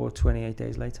auditioned for 28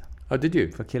 Days Later. Oh, did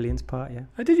you? For Killian's part, yeah.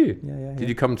 Oh, did you? Yeah. Did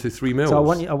you come to 3 Mills? So I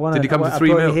want. Did you come to 3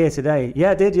 Mills? I brought you here today. Yeah,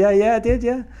 I did. Yeah, I did.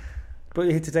 Yeah. Brought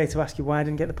you here today to ask you why I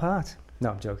didn't get the part. No,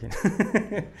 I'm joking.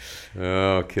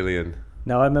 Oh, Killian.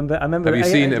 No, I remember.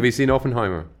 Have you seen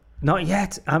Oppenheimer? Not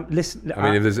yet. Listen.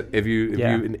 I mean, if you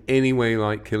in any way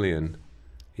like Killian,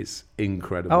 it's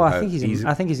incredible. Oh, I think he's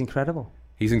incredible.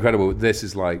 He's incredible. This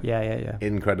is like yeah.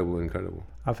 Incredible.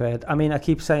 I've heard. I mean, I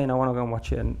keep saying I want to go and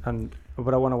watch it,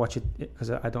 but I want to watch it because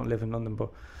I don't live in London,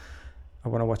 but I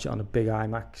want to watch it on a big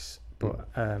IMAX.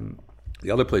 But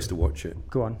the other place to watch it,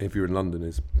 go on, if you're in London,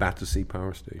 is Battersea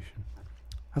Power Station.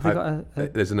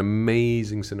 There's an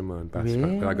amazing cinema in Battersea.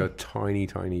 Really? I got a tiny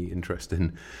interest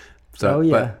in.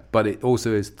 So, but it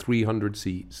also is 300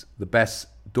 seats, the best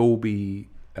Dolby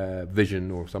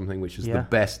Vision or something, which is the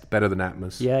best, better than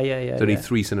Atmos. Yeah. There's only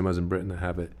 3 cinemas in Britain that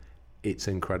have it. It's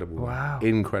incredible. Wow,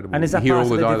 incredible. And is that part of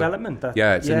the development?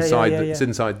 It's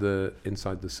inside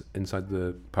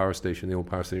the power station, the old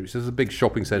power station, which is a big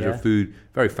shopping centre of food,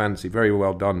 very fancy, very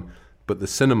well done. But the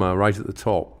cinema right at the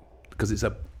top, because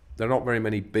there are not very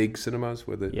many big cinemas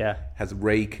where has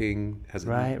raking, has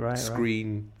a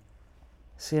screen. Right.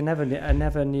 See, I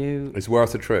never knew. It's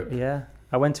worth a trip. Yeah.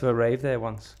 I went to a rave there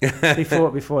once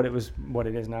before it was what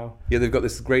it is now. Yeah, they've got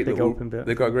this great big open bit.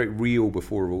 They've got a great reel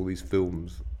before of all these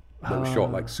films that were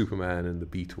shot like Superman and the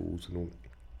Beatles and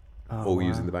all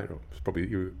using the backdrop.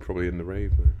 You were probably in the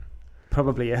rave there.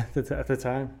 Probably, yeah, at the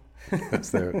time. That's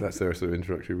their sort of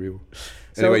introductory reel.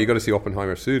 Anyway, you got to see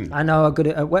Oppenheimer soon. I know.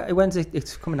 When's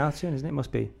it's coming out soon, isn't it? It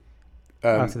must be.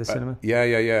 After the cinema.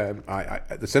 Yeah.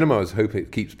 The cinemas hope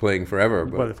it keeps playing forever.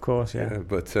 But, well, of course, yeah.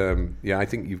 But I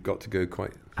think you've got to go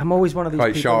quite. I'm always one of these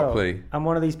quite people. Sharply. Though, I'm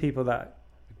one of these people that.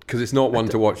 Because it's not one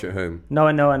to watch at home. No,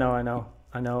 I know.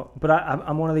 But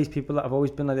I'm one of these people that I've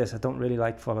always been like this. I don't really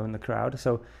like following the crowd.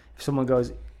 So if someone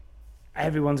goes,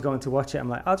 everyone's going to watch it, I'm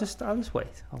like, I'll just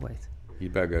wait. I'll wait. You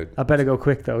better go. I better go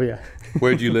quick though. Yeah.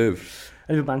 Where do you live?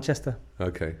 I live in Manchester.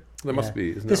 Okay. There must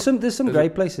be. Isn't there's some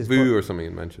great places. VU or something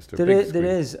in Manchester. There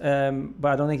is,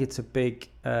 but I don't think it's a big.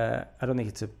 I don't think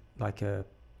it's a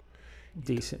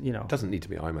decent. You know, it doesn't need to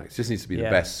be IMAX. It just needs to be the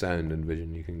best sound and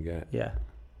vision you can get. Yeah.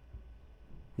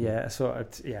 So a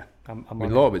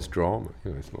lot of it's drama.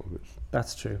 You know, it's not.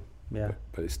 That's true. Yeah.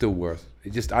 But it's still worth.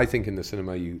 It just. I think in the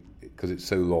cinema because it's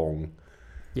so long.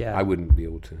 Yeah. I wouldn't be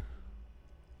able to.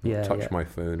 Touch my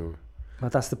phone or. Well,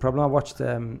 that's the problem. I watched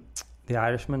The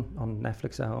Irishman on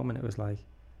Netflix at home, and it was like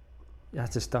you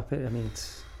had to stop it. I mean,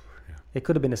 it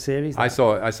could have been a series. I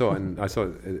saw it. I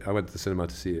went to the cinema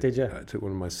to see it. Did you? I took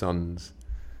one of my sons,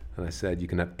 and I said, "You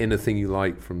can have anything you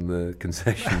like from the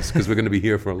concessions because we're going to be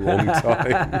here for a long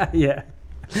time." Yeah.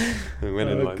 I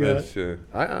went in like this. The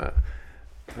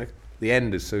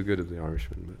end is so good of The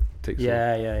Irishman, but it takes.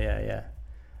 Yeah.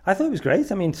 I thought it was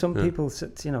great. I mean, some people,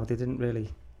 they didn't really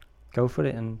go for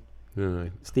it, and.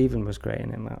 Right. Stephen was great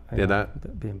in that.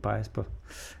 That being biased, but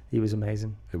he was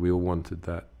amazing. We all wanted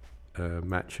that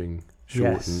matching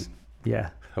short and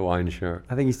Hawaiian shirt.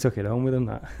 I think he's took it home with him.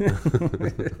 That.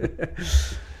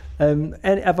 And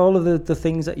of all of the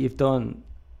things that you've done,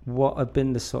 what have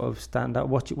been the sort of standout?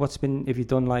 What's been, if you've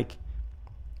done like,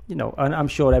 and I'm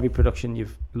sure every production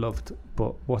you've loved,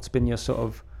 but what's been your sort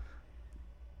of?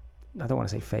 I don't want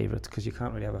to say favourite because you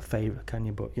can't really have a favourite, can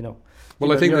you? But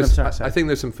Well, I think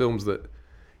there's some films that,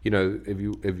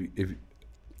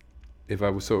 if I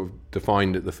was sort of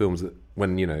defined at the films that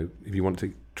when if you want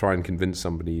to try and convince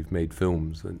somebody you've made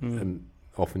films, and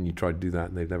often you try to do that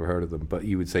and they've never heard of them, but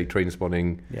you would say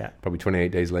Trainspotting, probably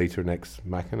 28 Days Later, Ex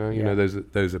Machina.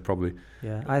 Those are probably.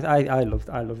 Yeah, I love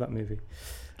that movie.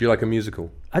 Do you like a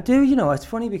musical? I do. It's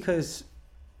funny because.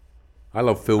 I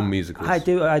love film musicals. I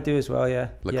do as well.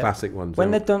 Yeah, the classic ones.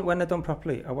 When they're done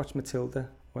properly. I watched Matilda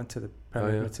went to the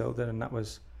premiere of Matilda, and that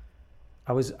was,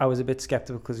 I was a bit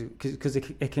skeptical because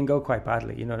it can go quite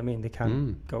badly. You know what I mean? They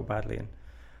can go badly, and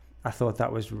I thought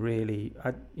that was really,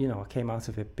 I came out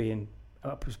of it being,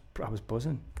 I was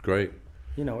buzzing. Great.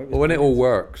 You know, when it all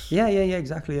works. Yeah,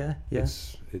 exactly. Yeah.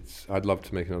 It's. I'd love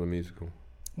to make another musical.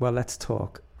 Well, let's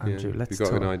talk, Andrew. Let's talk.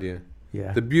 You got an idea.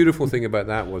 Yeah. The beautiful thing about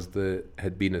that was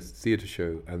had been a theatre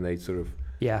show, and they sort of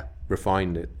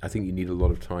refined it. I think you need a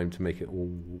lot of time to make it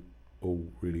all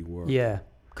really work. Yeah,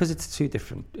 because it's too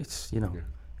different. It's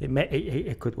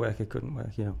it could work, it couldn't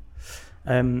work.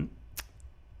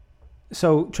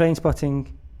 So Trainspotting.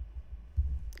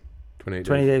 28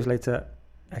 days later,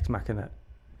 Ex Machina.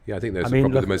 Yeah, I think those are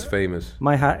probably the most famous.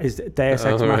 My hat is Deus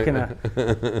Ex Machina,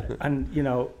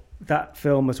 and that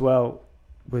film as well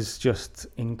was just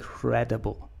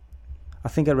incredible. I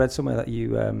think I read somewhere that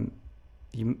you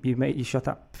shot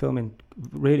that film in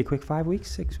really quick, 5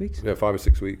 weeks, 6 weeks. Yeah, 5 or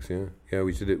 6 weeks. Yeah,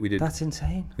 we did it. We did. That's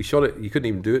insane. We shot it. You couldn't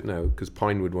even do it now because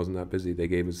Pinewood wasn't that busy. They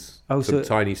gave us some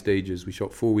tiny stages. We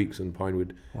shot 4 weeks in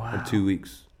Pinewood and 2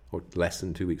 weeks, or less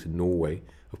than 2 weeks, in Norway.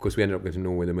 Of course, we ended up going to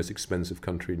Norway, the most expensive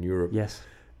country in Europe. Yes.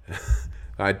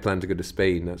 I had planned to go to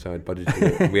Spain. That's how I'd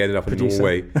budgeted it. We ended up in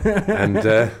Norway,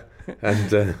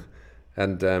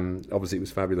 and obviously it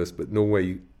was fabulous. But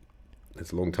Norway,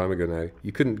 it's a long time ago now.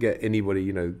 You couldn't get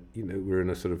anybody. We're in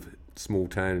a sort of small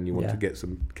town, and you want to get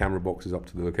some camera boxes up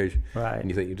to the location, right? And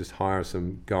you think you just hire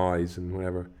some guys and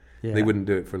whatever. Yeah. They wouldn't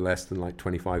do it for less than like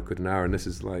 25 quid an hour, and this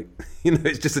is like,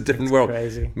 it's just a different world.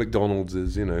 Crazy. MacDonald's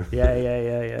is,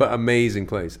 Yeah. But amazing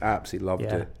place, absolutely loved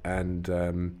it, and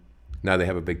now they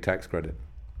have a big tax credit.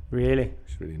 Really?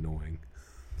 It's really annoying.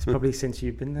 It's probably since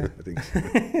you've been there. I think so.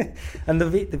 And the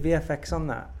VFX on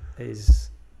that is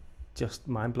just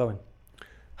mind blowing.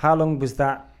 How long was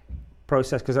that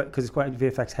process? Because it's quite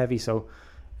VFX heavy. So,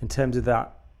 in terms of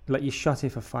that, like, you shot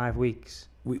it for 5 weeks.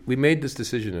 We made this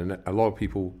decision, and a lot of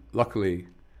people, luckily,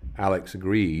 Alex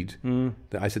agreed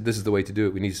that I said, this is the way to do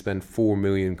it. We need to spend 4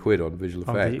 million quid on visual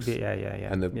effects. Yeah.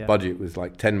 And the budget was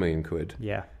like 10 million quid.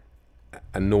 Yeah.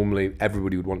 And normally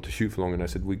everybody would want to shoot for long, and I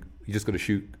said, you just got to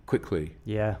shoot quickly.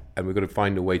 Yeah. And we've got to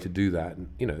find a way to do that. And,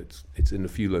 it's in a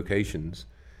few locations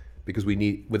because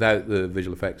without the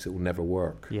visual effects, it will never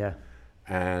work. Yeah.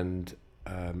 And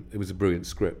it was a brilliant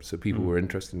script, so people were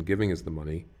interested in giving us the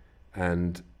money,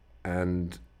 and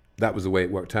that was the way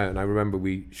it worked out. And I remember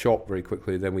we shot very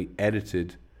quickly, then we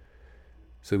edited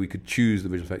so we could choose the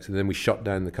visual effects, and then we shut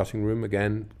down the cutting room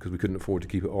again because we couldn't afford to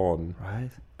keep it on. Right.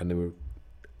 And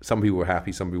some people were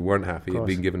happy, some people weren't happy. It'd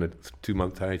been given a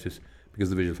 2-month hiatus because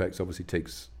the visual effects obviously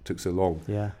took so long.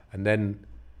 Yeah. And then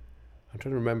I'm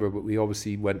trying to remember, but we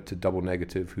obviously went to Double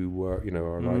Negative, who were,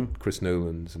 are like Chris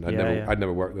Nolan's, and I'd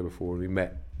never worked there before. We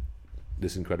met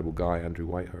this incredible guy, Andrew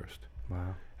Whitehurst.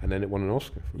 Wow. And then it won an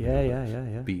Oscar for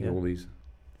beating all these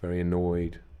very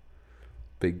annoyed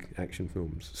big action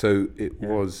films. So it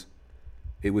was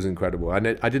incredible.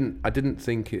 And I didn't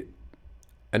think it.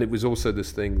 And it was also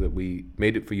this thing that we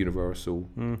made it for Universal,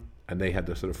 and they had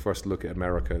the sort of first look at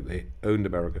America. They owned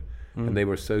America, and they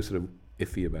were so sort of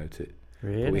iffy about it.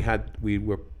 Really? But we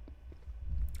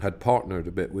had partnered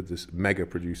a bit with this mega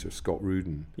producer, Scott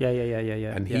Rudin. Yeah.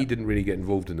 And he didn't really get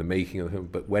involved in the making of the film.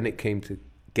 But when it came to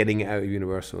getting it out of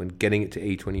Universal and getting it to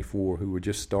A24, who were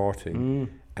just starting,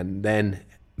 and then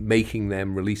making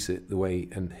them release it the way,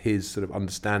 and his sort of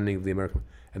understanding of the American,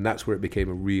 and that's where it became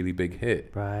a really big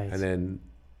hit. Right. And then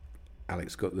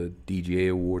Alex got the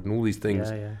DGA award and all these things.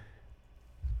 Yeah.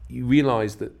 You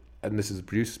realise that, and this is a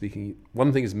producer speaking,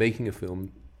 one thing is making a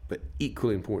film, but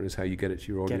equally important is how you get it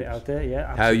to your audience. Get it out there, yeah.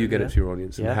 Absolutely, how you get it to your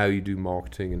audience, and how you do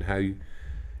marketing, and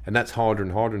and that's harder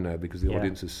and harder now because the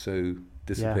audience is so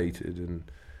dissipated. And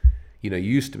you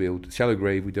used to be able to, Shallow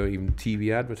Grave, we don't even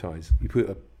TV advertise. You put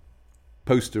a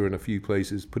poster in a few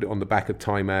places, put it on the back of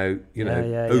Time Out,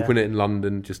 open it in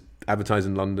London, just advertise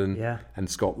in London and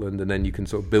Scotland, and then you can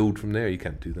sort of build from there. You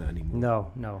can't do that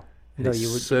anymore. No.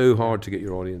 It's so hard to get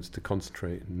your audience to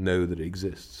concentrate and know that it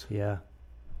exists. Yeah.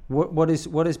 What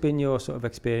has been your sort of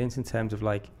experience in terms of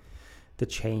like the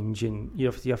change in, you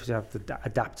obviously have to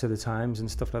adapt to the times and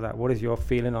stuff like that. What is your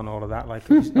feeling on all of that? Like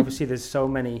obviously there's so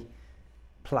many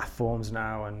platforms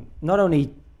now, and not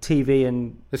only TV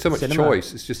and there's so much cinema.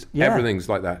 Choice. It's just everything's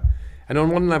like that. And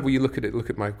on one level, you look at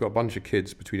I've got a bunch of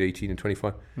kids between 18 and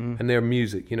 25, and their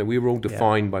music. We were all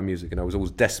defined by music, and I was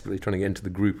always desperately trying to get into the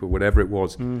group or whatever it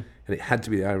was, and it had to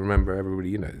be. I remember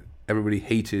everybody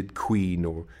hated Queen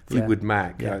or Fleetwood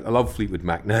Mac. I love Fleetwood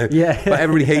Mac now, but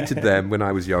everybody hated them when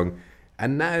I was young.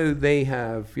 And now they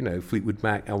have, Fleetwood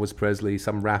Mac, Elvis Presley,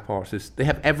 some rap artists. They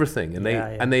have everything, and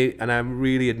and I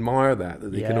really admire that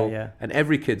they can all. And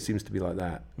every kid seems to be like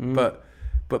that. But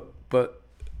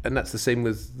And that's the same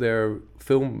with their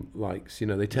film likes,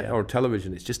 or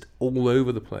television. It's just all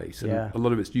over the place, and a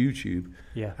lot of it's YouTube.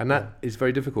 Yeah, and that is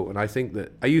very difficult. And I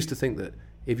used to think that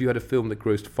if you had a film that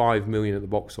grossed $5 million at the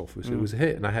box office, it was a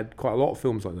hit. And I had quite a lot of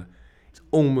films like that. It's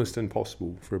almost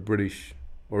impossible for a British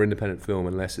or independent film,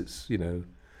 unless it's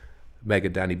Mega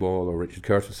Danny Boyle or Richard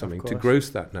Curtis or something, to gross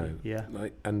that now. Yeah,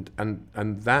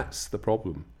 and that's the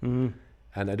problem.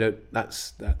 And I don't.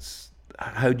 That's.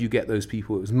 How do you get those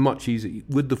people? It was much easier.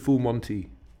 Would the Full Monty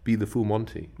be the Full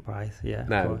Monty? Right. Yeah.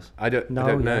 No, of course. I don't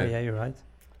know. Yeah, you're right.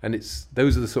 And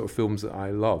those are the sort of films that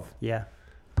I love. Yeah.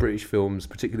 British films,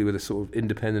 particularly with a sort of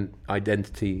independent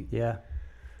identity. Yeah.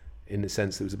 In the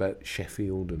sense that it was about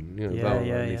Sheffield and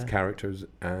these characters,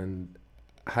 and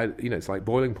how it's like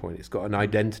Boiling Point. It's got an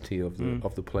identity of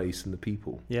the place and the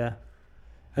people. Yeah.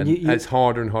 And it's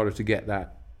harder and harder to get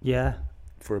that. Yeah.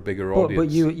 For a bigger audience. But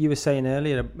you were saying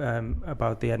earlier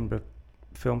about the Edinburgh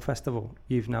Film Festival.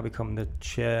 You've now become the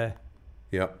chair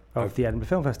of the Edinburgh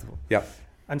Film Festival. Yeah.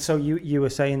 And so you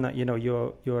were saying that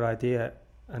your idea,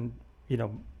 and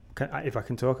if I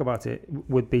can talk about it,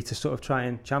 would be to sort of try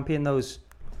and champion those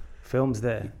films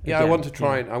there. Yeah, again. I want to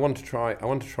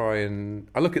try and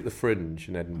I look at the Fringe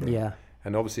in Edinburgh. Yeah.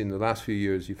 And obviously in the last few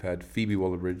years you've had Phoebe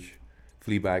Waller-Bridge,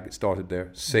 Fleabag, it started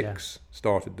there. Six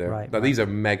started there. Right, now these are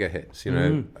mega hits,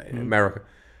 in America.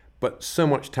 But so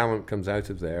much talent comes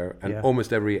out of there, and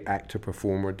almost every actor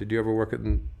performer. Did you ever work at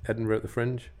Edinburgh at the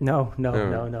Fringe? No.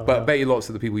 But I bet you lots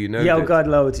of the people you know. Yeah, did. oh God,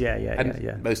 loads. Yeah.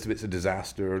 And most of it's a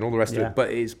disaster and all the rest of it.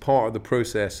 But it's part of the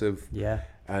process of. Yeah.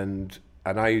 And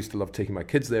I used to love taking my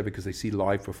kids there because they see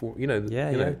live perform.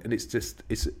 And it's just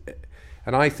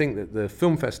and I think that the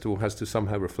film festival has to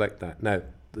somehow reflect that. Now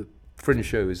the Fringe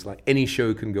show is like any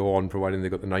show can go on, providing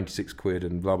they've got the 96 quid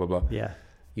and blah blah blah. Yeah.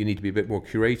 You need to be a bit more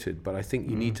curated, but I think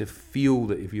you need to feel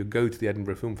that if you go to the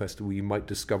Edinburgh Film Festival, you might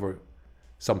discover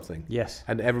something. Yes.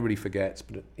 And everybody forgets,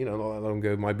 but not that long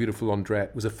ago, My Beautiful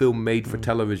Laundrette was a film made for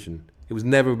television. It was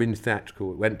never been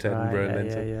theatrical. It went to Edinburgh and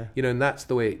then and that's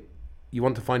the way you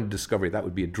want to find a discovery. That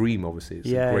would be a dream, obviously. It's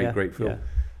a great film. Yeah.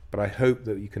 But I hope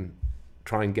that you can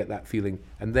try and get that feeling,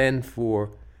 and then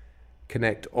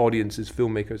connect audiences,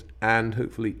 filmmakers, and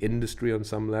hopefully industry on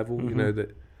some level.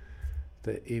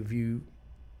 That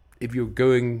if you're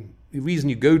going, the reason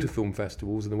you go to film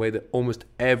festivals in the way that almost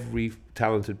every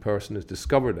talented person has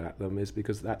discovered at them is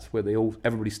because that's where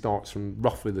everybody starts from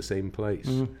roughly the same place.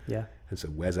 Yeah. And so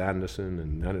Wes Anderson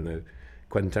and I don't know,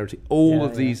 Quentin Tarantino, all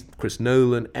of these, Chris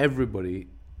Nolan, everybody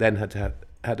then had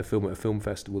a film at a film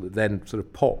festival that then sort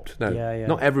of popped. Now,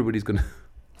 not everybody's going to.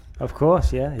 Of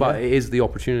course, yeah. But it is the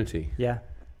opportunity. Yeah.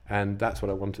 And that's what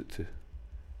I wanted to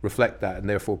reflect that, and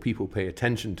therefore people pay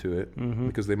attention to it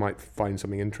because they might find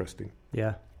something interesting.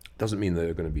 Yeah. Doesn't mean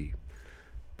they're going to be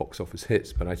box office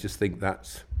hits, but I just think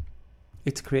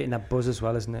it's creating that buzz as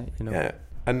well, isn't it? Yeah.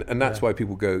 And that's why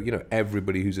people go,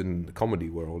 everybody who's in the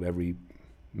comedy world, every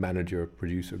manager,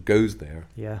 producer goes there.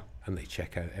 Yeah. And they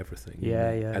check out everything. Yeah.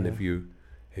 And if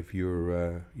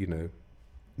you're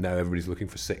now everybody's looking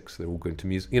for Six, they're all going to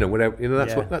music,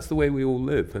 whatever, that's the way we all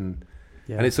live, and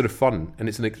it's sort of fun, and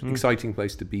it's an exciting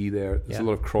place to be there. There's a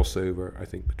lot of crossover, I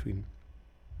think, between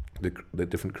the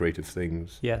different creative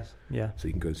things. Yes, yeah. So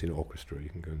you can go and see an orchestra, you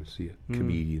can go and see a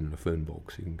comedian in a phone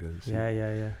box, you can go and see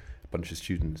a bunch of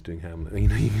students doing Hamlet.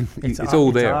 It's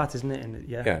all there. It's art, isn't it? And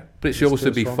yeah, but it should also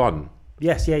be fun.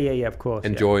 Yes, yeah, of course.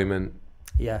 Enjoyment.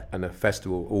 Yeah. And a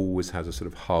festival always has a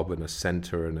sort of hub and a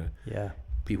centre and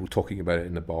people talking about it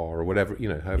in the bar or whatever,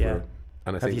 however. Yeah.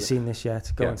 And I Have you seen this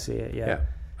yet? Go and see it. Yeah.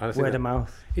 Word of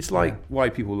mouth. It's like why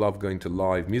people love going to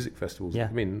live music festivals. Yeah.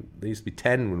 I mean, there used to be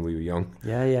 10 when we were young.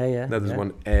 Yeah. Now there's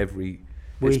one every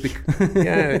week.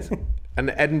 And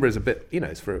Edinburgh is a bit,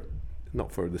 it's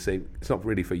not for the same. It's not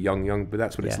really for young, but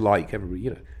that's what it's like.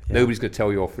 Everybody, nobody's going to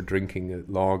tell you off for drinking a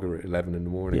lager at 11 in the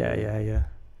morning. Yeah.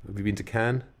 Have you been to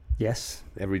Cannes? Yes.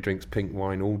 Everybody drinks pink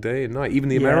wine all day and night. Even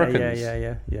the Americans.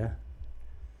 Yeah.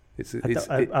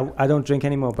 I don't drink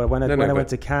anymore, but when I went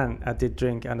to Cannes, I did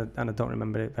drink, and I don't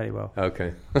remember it very well.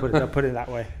 Okay. I'll put it that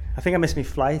way. I think I missed my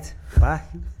flight back.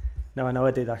 No, I know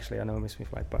I did actually. I know I missed my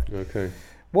flight back. Okay.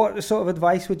 What sort of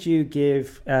advice would you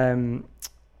give? What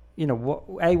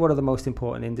are the most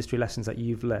important industry lessons that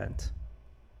you've learned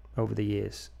over the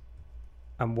years,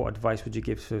 and what advice would you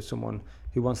give to someone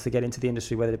who wants to get into the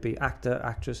industry, whether it be actor,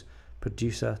 actress,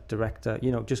 producer, director?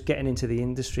 Just getting into the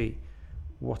industry.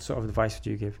 What sort of advice would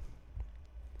you give?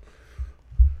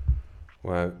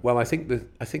 Well, I think the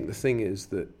thing is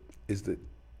that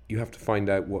you have to find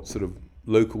out what's sort of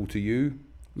local to you,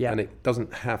 and it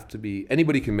doesn't have to be.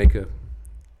 Anybody can make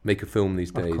make a film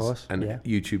these days, of course, and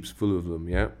YouTube's full of them,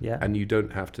 yeah. And you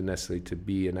don't have to necessarily to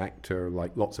be an actor.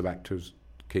 Like lots of actors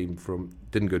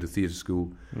didn't go to theatre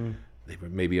school. They were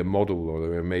maybe a model, or they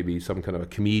were maybe some kind of a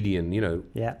comedian.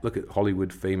 Look at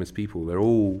Hollywood famous people; they're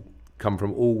all come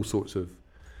from all sorts of.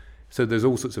 So there's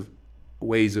all sorts of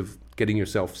ways of getting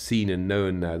yourself seen and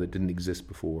known now that didn't exist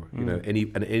before.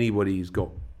 Anybody who's got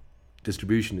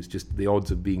distribution, it's just the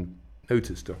odds of being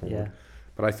noticed are hard.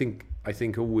 But I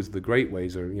think always the great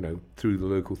ways are through the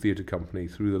local theatre company,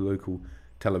 through the local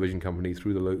television company,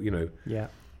 through the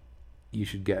you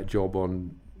should get a job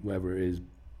on whatever it is,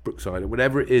 Brookside or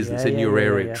whatever it is that's in your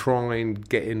area. Yeah. Try and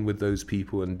get in with those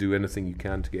people and do anything you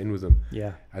can to get in with them.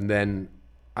 Yeah. And then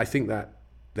I think that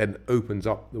then opens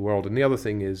up the world. And the other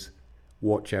thing is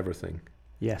watch everything.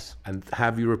 Yes. And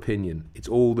have your opinion. It's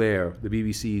all there. The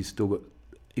BBC's still got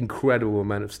incredible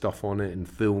amount of stuff on it and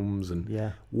films,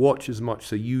 and watch as much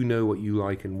so you know what you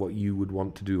like and what you would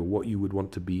want to do or what you would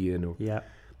want to be in, or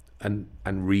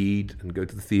and read and go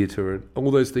to the theatre and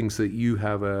all those things that you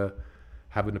have an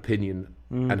opinion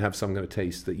and have some kind of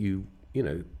taste that you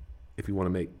if you want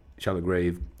to make Shallow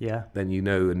Grave, then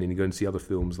and then you go and see other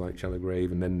films like Shallow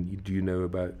Grave, and then you know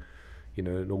about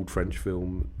an old French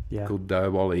film called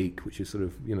Diabolique, which is sort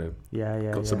of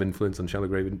got some influence on Shallow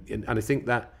Grave, and I think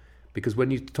that because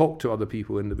when you talk to other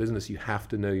people in the business, you have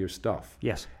to know your stuff,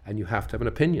 and you have to have an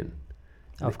opinion,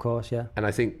 of course, and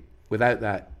I think without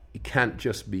that you can't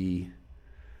just be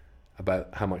about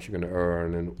how much you're going to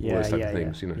earn and all those type of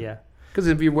things, because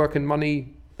if you're working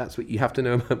money, that's what you have to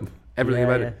know about everything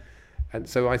about it. And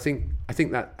so I think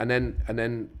that, and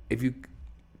then if you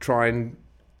try and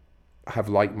have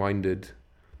like-minded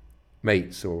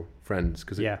mates or friends,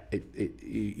 because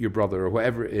your brother or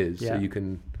whatever it is, so you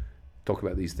can talk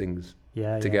about these things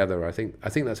together. I think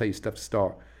that's how you have to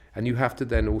start, and you have to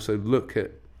then also look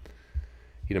at,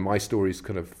 my story's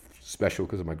kind of special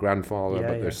because of my grandfather,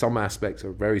 but there's some aspects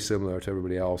are very similar to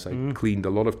everybody else. I cleaned a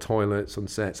lot of toilets on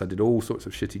sets. I did all sorts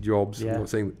of shitty jobs. I'm not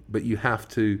saying, but you have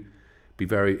to be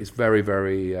it's very,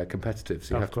 very competitive.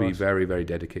 So you have to be very, very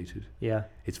dedicated. Yeah.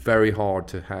 It's very hard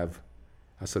to have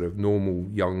a sort of normal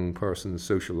young person's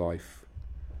social life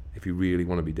if you really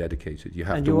want to be dedicated. You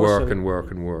have to work and work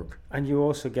and work. And you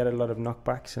also get a lot of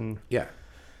knockbacks and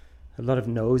a lot of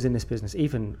no's in this business.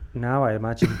 Even now, I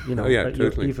imagine,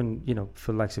 totally. Even,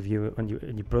 for the likes of you and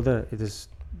your brother, there's,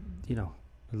 a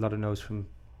lot of no's from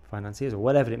financiers or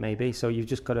whatever it may be. So you've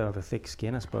just got to have a thick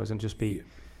skin, I suppose, and just be...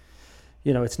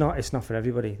 it's not for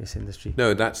everybody, this industry.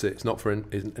 No, that's it. It's not for,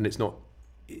 and it's not.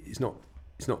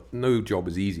 No job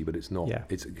is easy, but it's not. Yeah.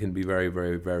 It can be very,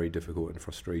 very, very difficult and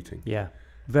frustrating. Yeah,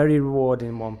 very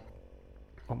rewarding on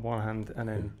one hand, and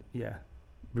then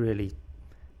really,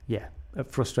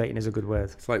 frustrating is a good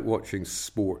word. It's like watching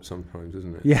sport sometimes,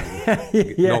 isn't it?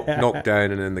 Yeah, knock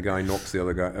down, and then the guy knocks the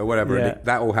other guy, or whatever. Yeah. And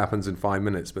that all happens in 5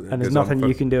 minutes, but and there's nothing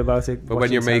you can do about it. But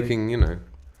when you're making,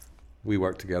 we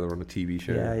worked together on a TV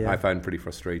show. I found pretty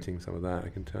frustrating some of that, I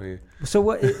can tell you. So,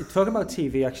 talking about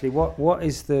TV, actually, what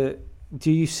is the? Do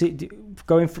you see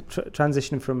going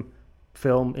transitioning from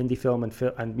film, indie film,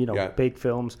 and big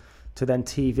films to then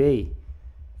TV?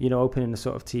 Opening the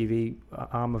sort of TV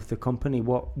arm of the company.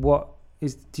 What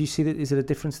is? Do you see that? Is it a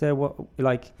difference there?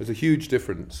 There's a huge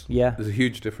difference. Yeah, there's a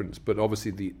huge difference, but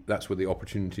obviously that's where the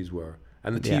opportunities were.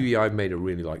 And the TV I've made are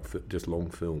really like just long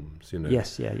films,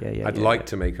 Yes, I'd like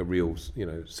to make a real,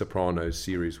 Sopranos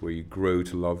series where you grow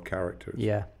to love characters.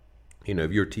 Yeah.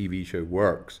 If your TV show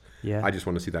works, I just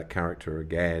want to see that character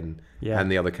again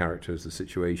and the other characters, the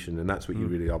situation, and that's what you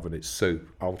really love, and it's soap,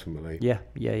 ultimately. Yeah.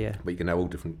 But you can have all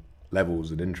different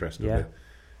levels and interest of it,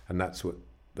 and that's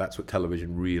what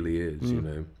television really is,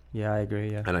 Yeah, I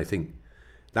agree, And I think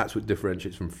that's what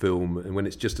differentiates from film, and when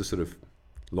it's just a sort of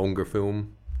longer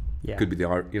film... Yeah. Could be the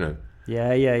art,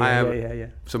 Yeah.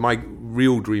 So my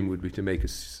real dream would be to make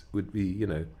is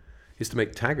to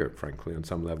make Taggart, frankly, on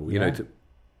some level,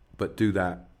 but do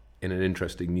that in an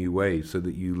interesting new way so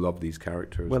that you love these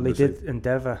characters. Well, they did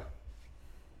Endeavour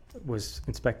was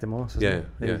Inspector Morse. There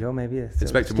you go, maybe.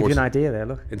 Inspector Morse. Give you an idea there,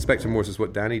 look. Inspector Morse is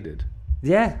what Danny did.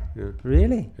 Yeah.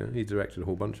 Really? Yeah, he directed a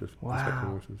whole bunch of Inspector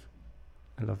Morses.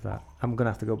 I love that. I'm going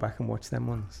to have to go back and watch them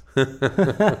ones.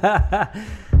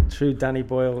 True Danny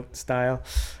Boyle style.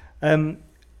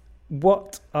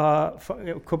 What are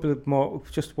a couple of more,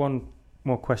 just one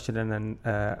more question, and then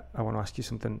I want to ask you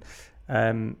something.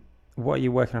 What are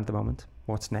you working on at the moment?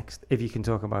 What's next, if you can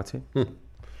talk about it?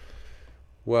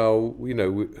 Well,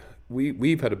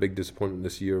 we've had a big disappointment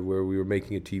this year where we were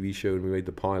making a TV show and we made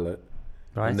the pilot,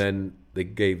 Right. And then they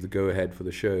gave the go-ahead for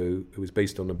the show. It was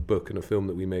based on a book and a film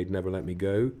that we made, Never Let Me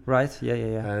Go. Right, yeah.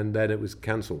 And then it was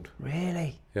cancelled.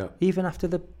 Really? Yeah. Even after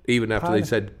they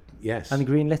said yes. And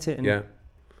the greenlit it? Yeah.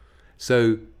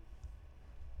 So...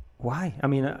 Why? I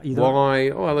mean...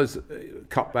 Why? Well, there's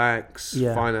cutbacks,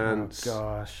 finance. Oh,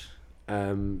 gosh.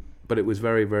 But it was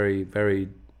very, very, very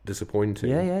disappointing.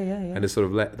 Yeah. And it sort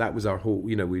of that was our whole,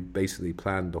 we basically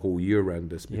planned the whole year around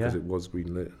this because it was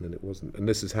greenlit and then it wasn't. And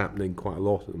this is happening quite a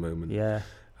lot at the moment. Yeah.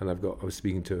 And I was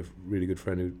speaking to a really good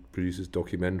friend who produces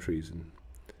documentaries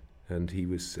and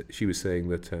she was saying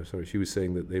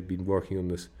that they've been working on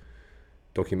this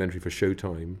documentary for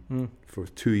Showtime for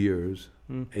 2 years,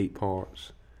 8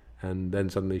 parts, and then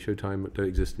suddenly Showtime don't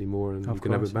exist anymore and you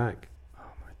can have it back.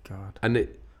 Oh my God. And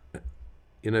it,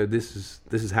 this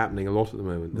is happening a lot at the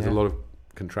moment. There's a lot of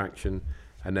contraction,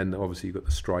 and then obviously you've got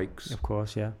the strikes. Of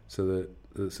course, yeah. So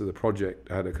the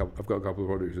project, I've got a couple of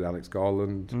projects with Alex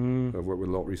Garland. I've worked with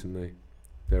a lot recently.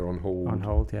 They're on hold. On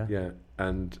hold, yeah. Yeah,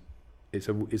 and it's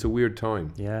a weird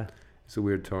time. Yeah. It's a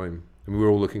weird time. And we're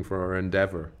all looking for our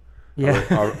Endeavour. Yeah.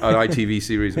 Our ITV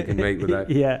series we can make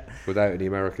without any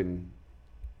American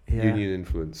union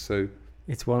influence. So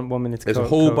it's one minute. There's a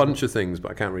whole bunch of things,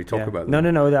 but I can't really talk about them.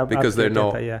 No, because they're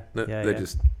not. They're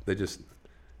just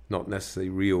not necessarily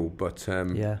real. But I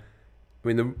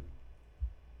mean,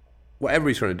 what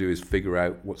everybody's trying to do is figure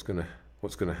out what's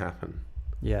gonna happen.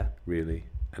 Yeah. Really,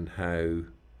 and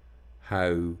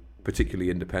how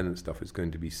particularly independent stuff is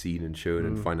going to be seen and shown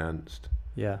and financed.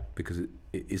 Yeah. Because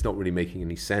it's not really making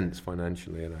any sense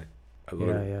financially, and at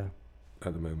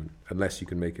the moment, unless you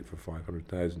can make it for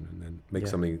 500,000 and then make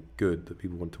something good that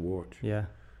people want to watch. Yeah.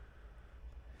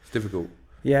 It's difficult.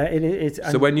 Yeah, it's...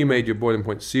 So when you made your Boiling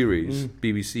Point series,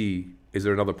 BBC, is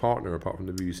there another partner apart from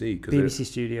the BBC? BBC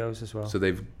Studios as well. So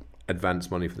they've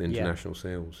advanced money for the international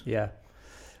sales. Yeah.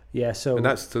 Yeah, so... And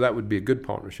that would be a good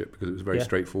partnership because it was very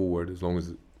straightforward as long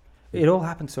as... It all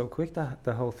happened so quick, that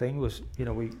the whole thing was,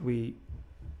 the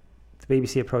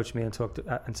BBC approached me and talked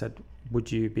and said,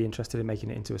 would you be interested in making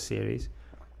it into a series?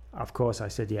 Of course, I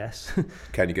said yes.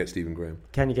 Can you get Stephen Graham?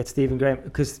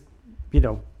 Because,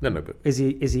 No, but... Is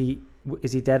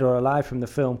he dead or alive from the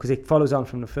film? Because it follows on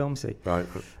from the film, see? Right.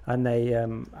 And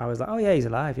I was like, oh yeah, he's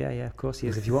alive. Yeah, of course he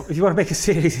is. If you want to make a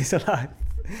series, he's alive.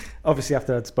 Obviously,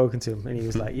 after I'd spoken to him, and he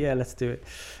was like, yeah, let's do it.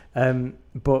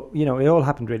 But, it all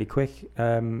happened really quick.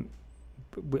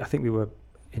 I think we were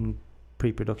in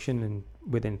pre-production and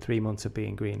within 3 months of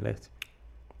being greenlit.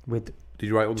 Did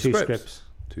you write all the scripts?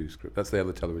 2 scripts. That's the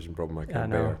other television problem I can't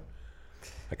bear.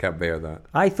 I can't bear that.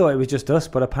 I thought it was just us,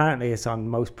 but apparently it's on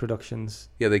most productions.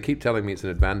 Yeah, they keep telling me it's an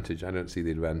advantage. I don't see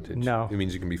the advantage. No. It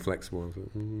means you can be flexible.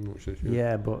 Not so sure.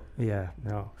 Yeah, but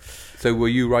no. So were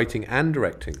you writing and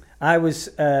directing? I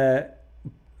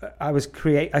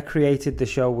created the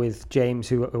show with James,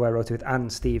 who I wrote it with,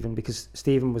 and Stephen, because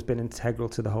Stephen was been integral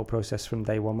to the whole process from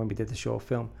day one when we did the short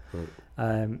film. Right.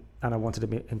 And I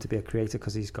wanted him to be a creator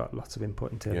because he's got lots of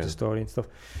input into the story and stuff.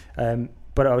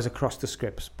 But I was across the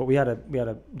scripts. But we had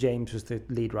a James was the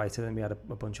lead writer, and we had a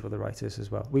bunch of other writers as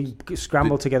well. We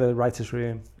scrambled together the writers'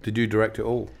 room. Did you direct it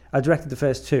all? I directed the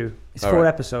first 2. It's 4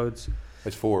 episodes.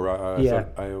 It's 4, right?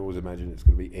 I always imagine it's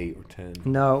going to be 8 or 10.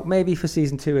 No, maybe for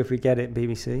season 2 if we get it,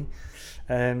 BBC.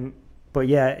 But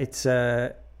yeah,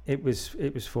 it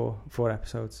was 4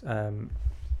 episodes,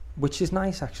 which is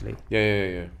nice actually.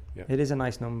 Yeah. It is a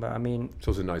nice number. I mean, it's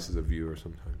also nice as a viewer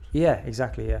sometimes. Yeah,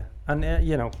 exactly. Yeah, and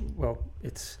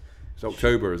it's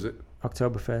October, is it?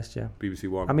 October 1st, yeah. BBC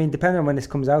One. I mean, depending on when this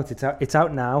comes out, it's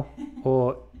out now,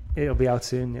 or it'll be out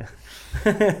soon.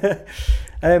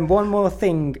 Yeah. One more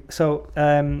thing. So,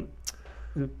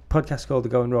 the podcast called The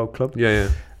Going Rogue Club. Yeah.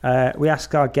 We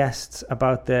ask our guests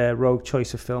about their rogue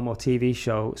choice of film or TV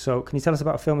show. So can you tell us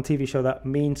about a film or TV show that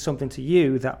means something to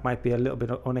you that might be a little bit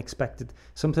unexpected,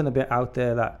 something a bit out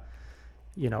there that,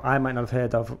 I might not have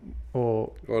heard of,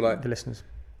 or the listeners?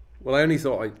 Well, I only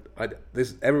thought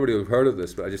everybody would have heard of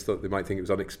this, but I just thought they might think it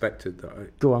was unexpected.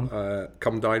 Go on.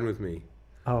 Come Dine With Me.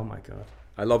 Oh my God.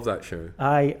 I love that show.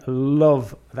 I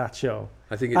love that show.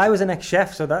 I was an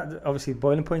ex-chef, so that obviously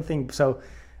Boiling Point thing. So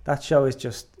that show is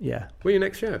just, Were you an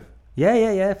ex-chef?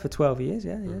 Yeah, for 12 years,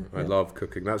 yeah. I love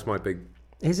cooking. That's my big...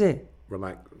 Is it?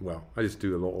 Well, I just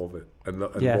do a lot of it and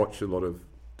watch a lot of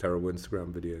terrible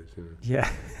Instagram videos, Yeah.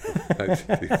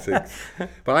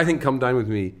 But I think Come Dine With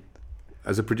Me,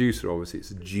 as a producer, obviously,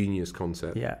 it's a genius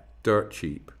concept. Yeah. Dirt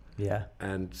cheap. Yeah.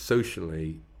 And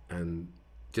socially and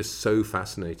just so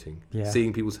fascinating. Yeah.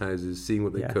 Seeing people's houses, seeing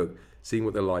what they cook, seeing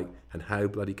what they're like, and how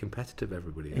bloody competitive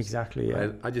everybody is. Exactly,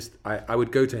 yeah. I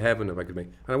would go to heaven if I could make...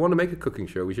 And I want to make a cooking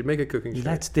show. We should make a cooking show.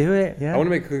 Let's do it, yeah. I want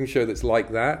to make a cooking show that's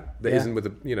like that isn't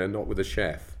with not with a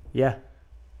chef. Yeah.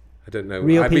 I don't know.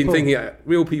 I've been thinking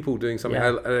real people doing something.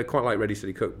 Yeah. I quite like Ready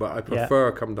Steady Cook, but I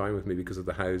prefer Come Dine With Me because of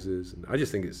the houses. And I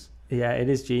just think it's... Yeah, it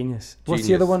is genius. What's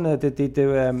the other one that they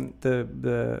do?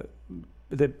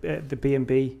 The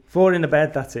B&B. 4 in a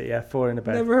bed, that's it, yeah. 4 in a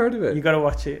bed. Never heard of it. You got to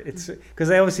watch it. It's because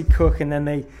they obviously cook and then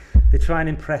they try and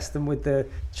impress them with the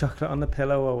chocolate on the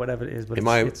pillow or whatever it is. But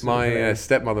my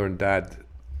stepmother and dad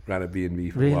ran a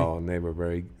B&B for a while, and they were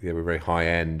very high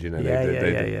end,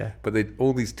 Yeah. But they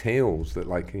all these tales that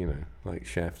like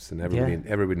chefs and everybody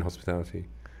in hospitality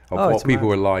of what people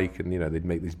were like, and they'd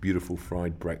make these beautiful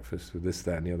fried breakfasts with this,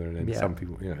 that, and the other, and then some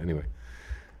people, anyway.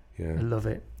 Yeah. I love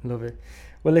it.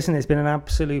 Well, listen, it's been an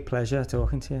absolute pleasure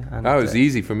talking to you. And, it was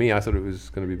easy for me. I thought it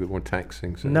was going to be a bit more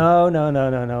taxing. So No.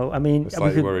 I mean, I'm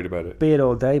slightly worried about it. Be it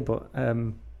all day, but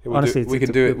honestly, we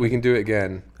can do it. We can do it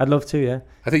again. I'd love to. Yeah.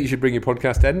 I think you should bring your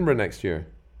podcast to Edinburgh next year.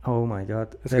 Oh my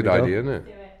God, that's a good idea, isn't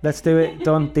it? Let's do it.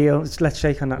 Done. Deal. Let's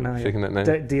shake on that now. Shaking that now.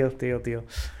 Deal.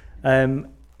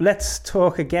 Let's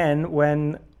talk again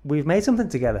when we've made something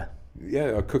together.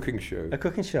 Yeah, a cooking show.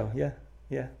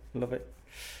 Yeah. Love it.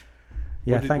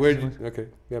 Yeah, thanks. Okay.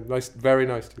 Yeah, nice. Very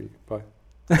nice to meet you. Bye.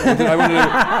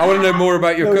 I want to know more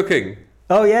about your cooking.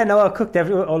 Oh yeah, no, I cooked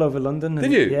everywhere, all over London.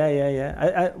 Did you?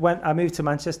 Yeah. I moved to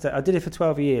Manchester. I did it for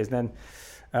 12 years, and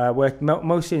then worked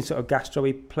mostly in sort of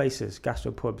gastro places,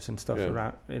 gastro pubs and stuff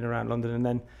around London, and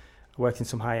then I worked in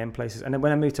some high-end places. And then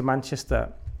when I moved to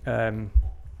Manchester, when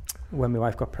my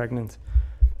wife got pregnant,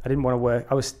 I didn't want to work.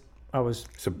 I was.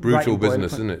 It's a brutal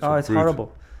business, isn't it? It's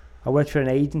horrible. I worked for an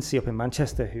agency up in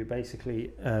Manchester who basically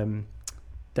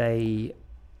they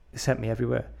sent me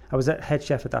everywhere. I was a head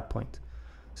chef at that point,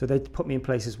 so they put me in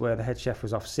places where the head chef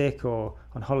was off sick or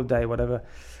on holiday or whatever,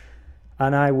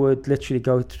 and I would literally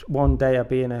go one day I'd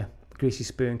be in a Greasy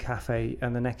Spoon cafe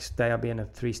and the next day I'd be in a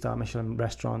 3-star Michelin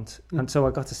restaurant, and so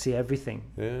I got to see everything,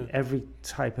 every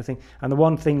type of thing. And the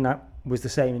one thing that was the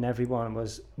same in every one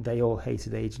was they all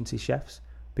hated agency chefs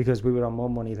because we were on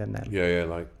more money than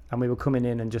them. And we were coming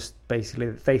in and just basically,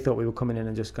 they thought we were coming in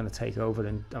and just going to take over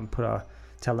and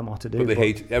tell them what to do. But they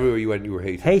hated, everywhere you went, you were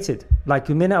hated. Hated. Like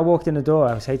the minute I walked in the door,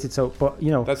 I was hated. So, but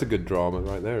That's a good drama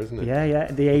right there, isn't it?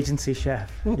 Yeah. The agency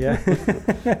chef. Yeah.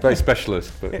 Very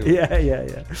specialist, but.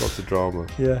 Yeah. Lots of drama.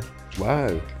 Yeah.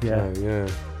 Wow. Yeah. Yeah.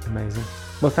 Amazing.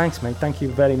 Well, thanks, mate. Thank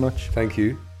you very much. Thank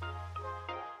you.